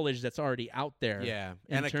knowledge that's already out there. Yeah.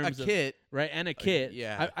 And a kit. Right, and a kit.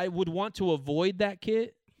 Yeah. I would want to avoid that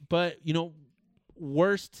kit, but,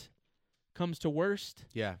 worst comes to worst.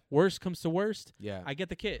 Yeah. Worst comes to worst. Yeah. I get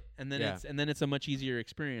the kit, and then it's a much easier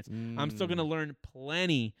experience. I'm still going to learn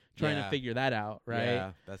plenty trying to figure that out, right?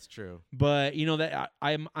 Yeah, that's true. But, that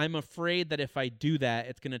I'm afraid that if I do that,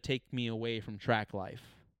 it's going to take me away from track life.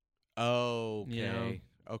 Oh, okay.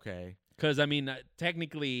 Okay. Cuz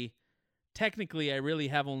technically I really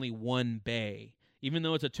have only one bay. Even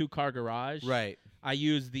though it's a 2-car garage, right? I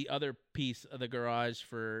use the other piece of the garage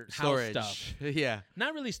for storage house stuff. Yeah,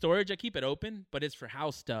 not really storage. I keep it open, but it's for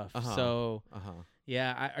house stuff. So,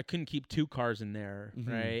 yeah, I couldn't keep 2 cars in there,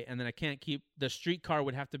 right? And then I can't keep the street car.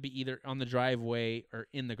 Would have to be either on the driveway or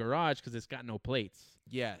in the garage because it's got no plates.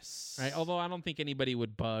 Yes, right. Although I don't think anybody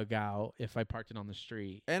would bug out if I parked it on the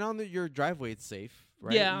street. And on your driveway, it's safe.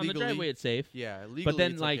 Right? Yeah, on the driveway it's safe. Yeah, legally but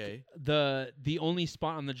then it's like okay. the only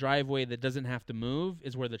spot on the driveway that doesn't have to move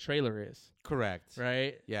is where the trailer is. Correct.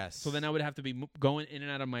 Right? Yes. So then I would have to be going in and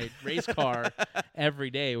out of my race car every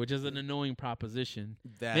day, which is an annoying proposition.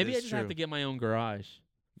 Maybe I just have to get my own garage.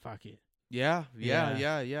 Fuck it. Yeah.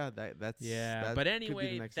 That's But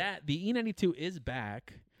anyway, the E92 is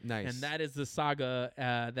back. Nice. And that is the saga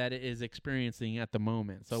that it is experiencing at the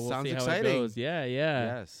moment. So we'll Sounds see how exciting. it goes. Yeah.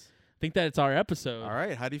 Yes. I think that it's our episode. All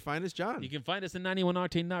right. How do you find us, John? You can find us at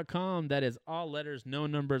 91octane.com. That is all letters, no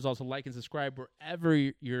numbers. Also, like and subscribe wherever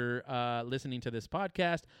you're listening to this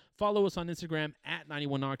podcast. Follow us on Instagram at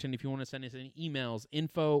 91octane if you want to send us any emails,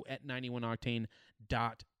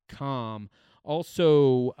 info@91octane.com.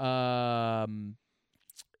 Also,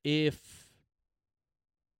 if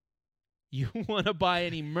you want to buy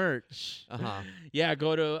any merch, yeah,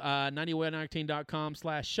 go to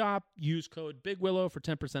 91octane.com/shop. Use code Big Willow for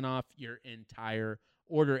 10% off your entire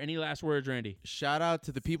order. Any last words, Randy? Shout out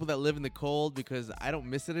to the people that live in the cold because I don't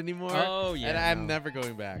miss it anymore. Oh, yeah. And I'm never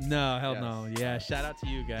going back. No, hell no. Yeah, shout out to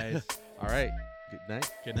you guys. All right. Good night.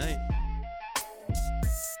 Good night.